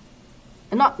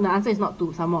 The answer is not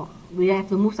 2, some more. We have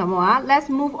to move some more. Let's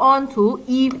move on to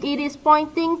if it is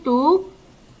pointing to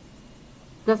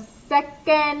the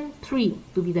second 3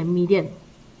 to be the median.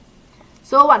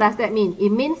 So what does that mean? It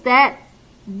means that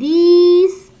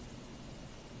these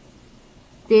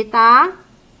data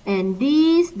and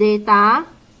these data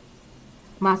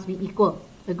must be equal.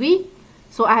 Agree?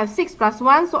 So I have 6 plus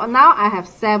 1, so now I have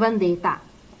 7 data.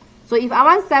 So if I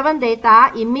want 7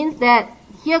 data, it means that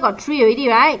here got 3 already,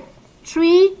 right?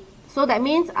 3, so that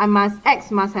means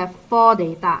x must have 4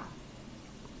 data.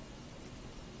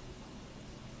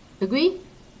 Agree?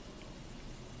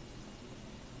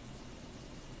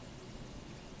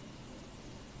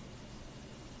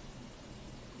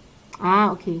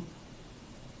 Okay.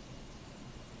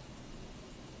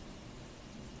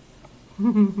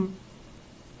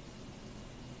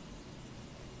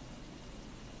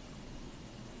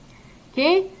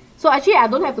 Okay, so actually I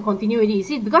don't have to continue already. You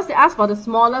see, because they asked for the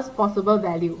smallest possible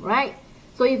value, right?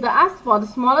 So if they ask for the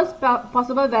smallest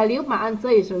possible value, my answer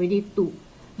is already 2.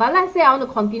 But let's say I want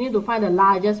to continue to find the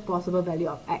largest possible value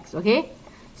of x, okay?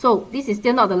 So this is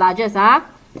still not the largest,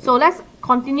 So let's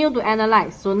continue to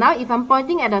analyze. So now if I'm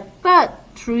pointing at the third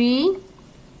 3,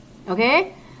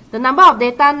 okay, the number of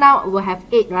data now will have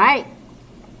 8, right?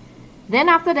 Then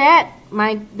after that,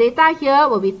 my data here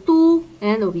will be 2 and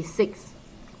then it will be 6.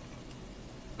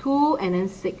 2 and then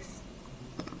 6.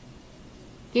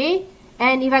 Okay,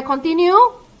 and if I continue,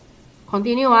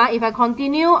 if I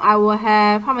continue, I will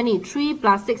have how many? 3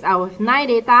 plus 6, I will have 9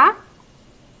 data.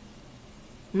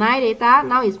 9 data,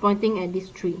 now it's pointing at this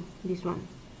 3, this one.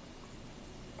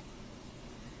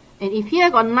 And if here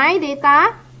got 9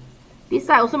 data, this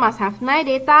side also must have 9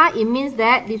 data, it means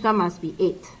that this one must be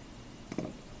 8.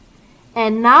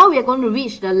 And now we are going to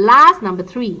reach the last number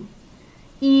 3.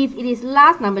 If it is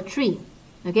last number 3,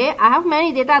 okay, I have how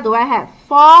many data do I have?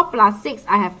 4 plus 6,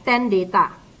 I have 10 data.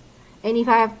 And if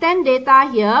I have 10 data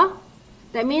here,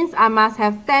 that means I must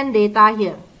have 10 data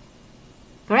here.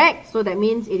 Correct? So that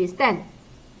means it is 10.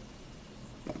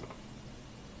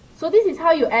 So this is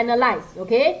how you analyze,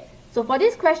 okay? So for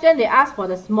this question, they ask for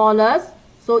the smallest.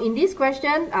 So in this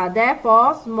question,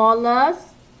 therefore, smallest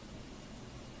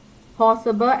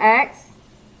possible x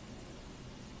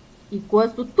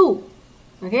equals to 2.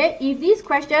 Okay, if this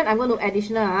question, I'm going to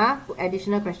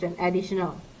additional question,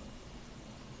 additional.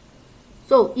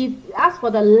 So if you ask for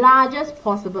the largest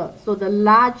possible, so the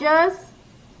largest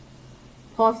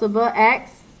possible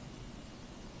x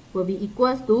will be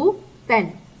equals to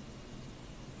 10.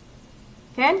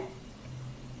 Can?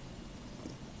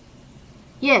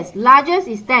 Yes, largest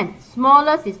is 10,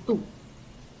 smallest is 2.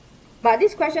 But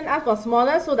this question asks for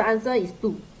smallest, so the answer is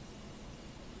 2.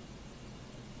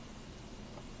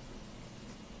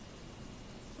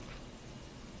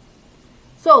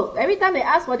 So every time they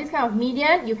ask for this kind of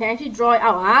median, you can actually draw it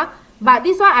out. But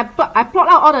this one, I plot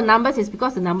out all the numbers is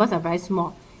because the numbers are very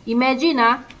small. Imagine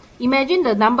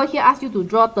the number here asks you to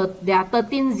draw, there are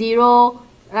 13 0,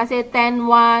 let's say 10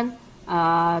 1,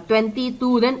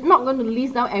 22, then not going to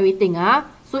list down everything.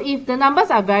 So if the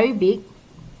numbers are very big,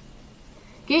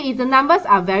 okay, if the numbers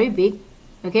are very big,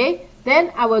 okay,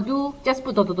 then I will do, just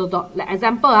put ... Like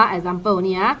example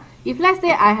only. If let's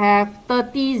say I have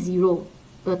 30 0,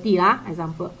 30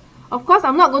 example. Of course,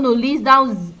 I'm not going to list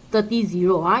down 30,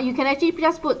 0. You can actually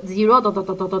just put 0, dot, dot,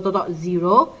 dot, dot, dot, dot, dot,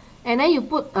 0. And then you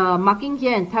put marking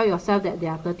here and tell yourself that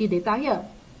there are 30 data here.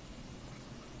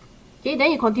 Okay,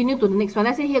 then you continue to the next one.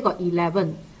 Let's say here got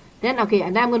 11. Then, okay,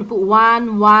 and then I'm going to put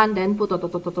 1, 1, then put dot,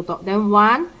 dot, dot, dot, dot, dot, then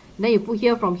 1. Then you put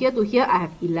here, from here to here, I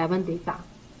have 11 data.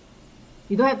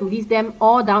 You don't have to list them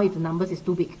all down if the numbers is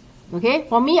too big. Okay,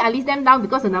 for me, I list them down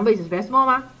because the number is very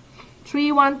small.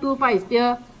 3, 1, 2, 5 is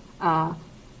still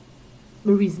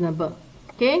reasonable.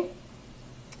 Okay,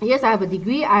 yes, I have a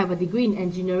degree. I have a degree in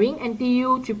engineering,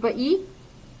 NTU, EEE.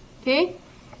 Okay,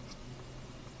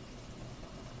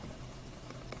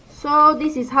 so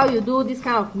this is how you do this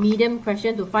kind of medium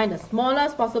question to find the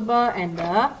smallest possible and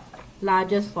the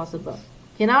largest possible.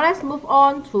 Okay, now let's move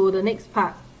on to the next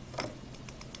part.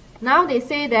 Now they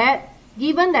say that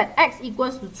given that x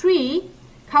equals to 3,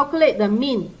 calculate the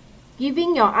mean,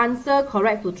 giving your answer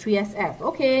correct to 3SF.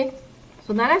 Okay,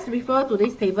 so now let's refer to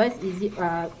this table. It's easy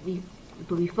to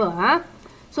refer.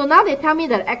 So now they tell me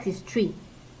that x is 3.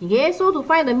 Okay, so to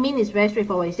find the mean is very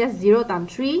straightforward. It's just 0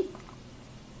 times 3.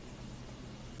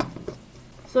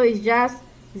 So it's just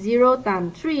 0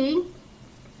 times 3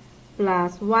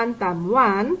 plus 1 times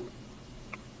 1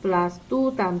 plus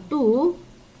 2 times 2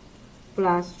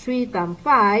 plus 3 times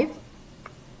 5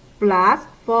 plus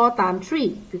 4 times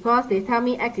 3, because they tell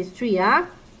me x is 3.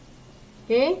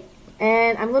 Okay,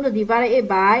 and I'm going to divide it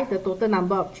by the total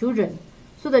number of children.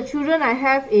 So the children I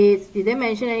have is, did they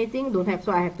mention anything? Don't have,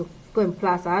 so I have to go and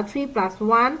plus. 3 plus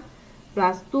 1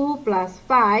 plus 2 plus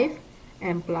 5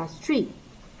 and plus 3.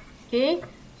 Okay,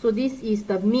 so this is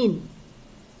the mean.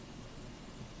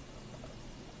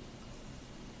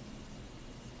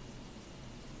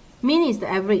 Mean is the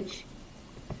average.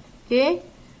 Okay,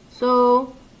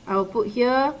 so I will put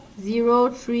here 0,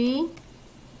 3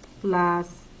 plus,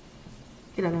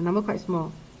 okay, the number quite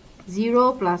small,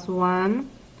 0 plus 1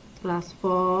 plus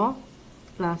 4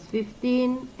 plus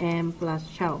 15 and plus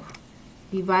 12.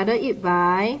 Divided it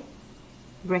by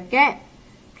bracket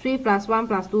 3 plus 1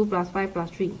 plus 2 plus 5 plus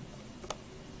 3.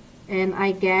 And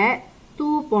I get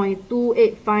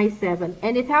 2.2857.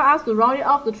 And they tell us to round it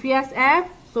off to 3SF.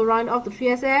 So round off to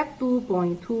 3SF,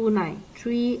 2.29,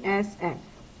 3SF.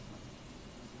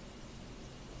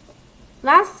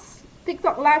 Last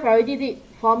TikTok live, I already did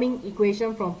forming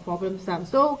equation from problem sum.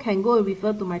 So can go and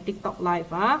refer to my TikTok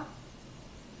live.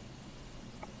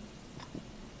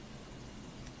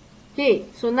 Okay,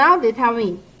 so now they tell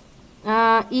me,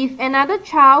 if another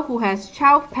child who has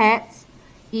 12 pets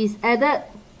is added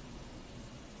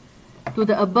to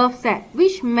the above set,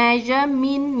 which measure,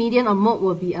 mean, median, or mode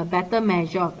will be a better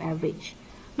measure of average?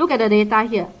 Look at the data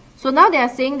here. So now they are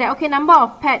saying that, okay, number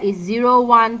of pet is 0,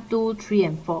 1, 2, 3,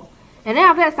 and 4. And then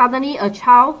after that, suddenly a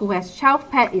child who has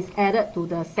 12 pet is added to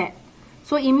the set.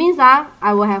 So it means I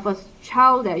will have a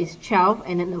child that is 12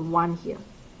 and then a 1 here.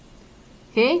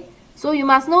 Okay, so you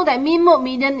must know that mean, mode,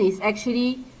 median is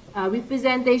actually a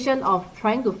representation of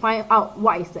trying to find out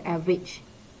what is the average.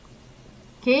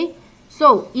 Okay,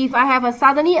 so if I have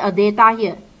suddenly a data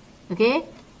here, okay,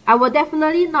 I will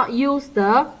definitely not use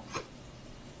the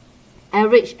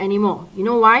average anymore. You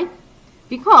know why?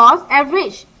 Because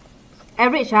average,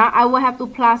 I will have to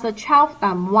plus a 12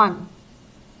 times 1.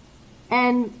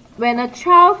 And when a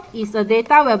 12 is a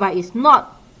data whereby it's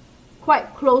not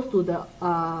quite close to the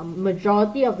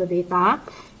majority of the data,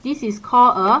 this is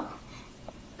called a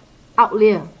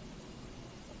outlier.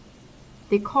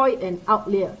 They call it an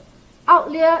outlier.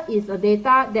 Outlier is a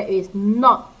data that is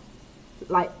not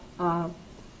like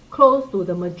close to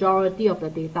the majority of the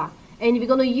data. And if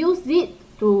you're going to use it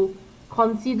to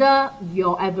consider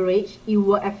your average, it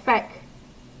will affect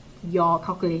your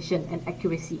calculation and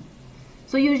accuracy.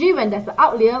 So usually when there's an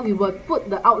outlier, we will put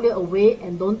the outlier away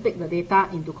and don't take the data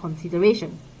into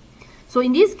consideration. So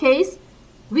in this case,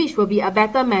 which will be a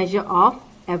better measure of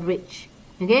average?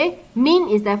 Okay, mean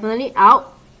is definitely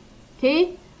out.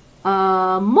 Okay,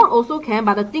 mode also can,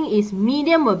 but the thing is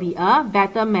median will be a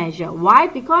better measure. Why?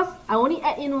 Because I only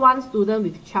add in one student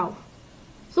with 12.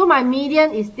 So my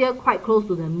median is still quite close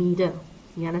to the middle.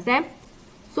 You understand?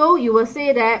 So you will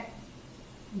say that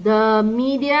the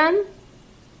median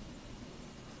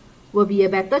will be a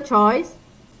better choice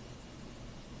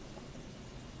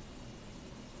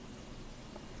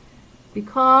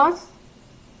because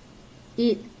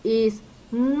it is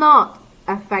not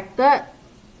affected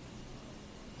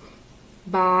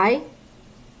by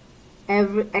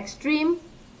extreme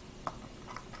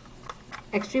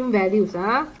values.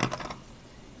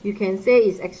 You can say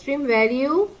it's extreme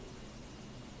value,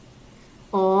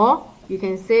 or you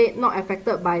can say not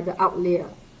affected by the outlier.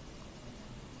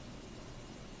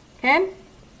 Can?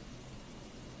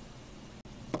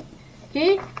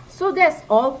 Okay, so that's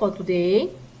all for today.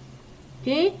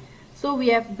 Okay, so we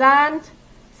have done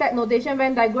set notation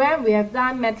Venn diagram, we have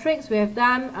done matrix, we have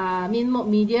done mean,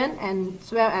 mode, median, and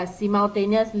as well as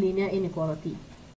simultaneous linear inequality.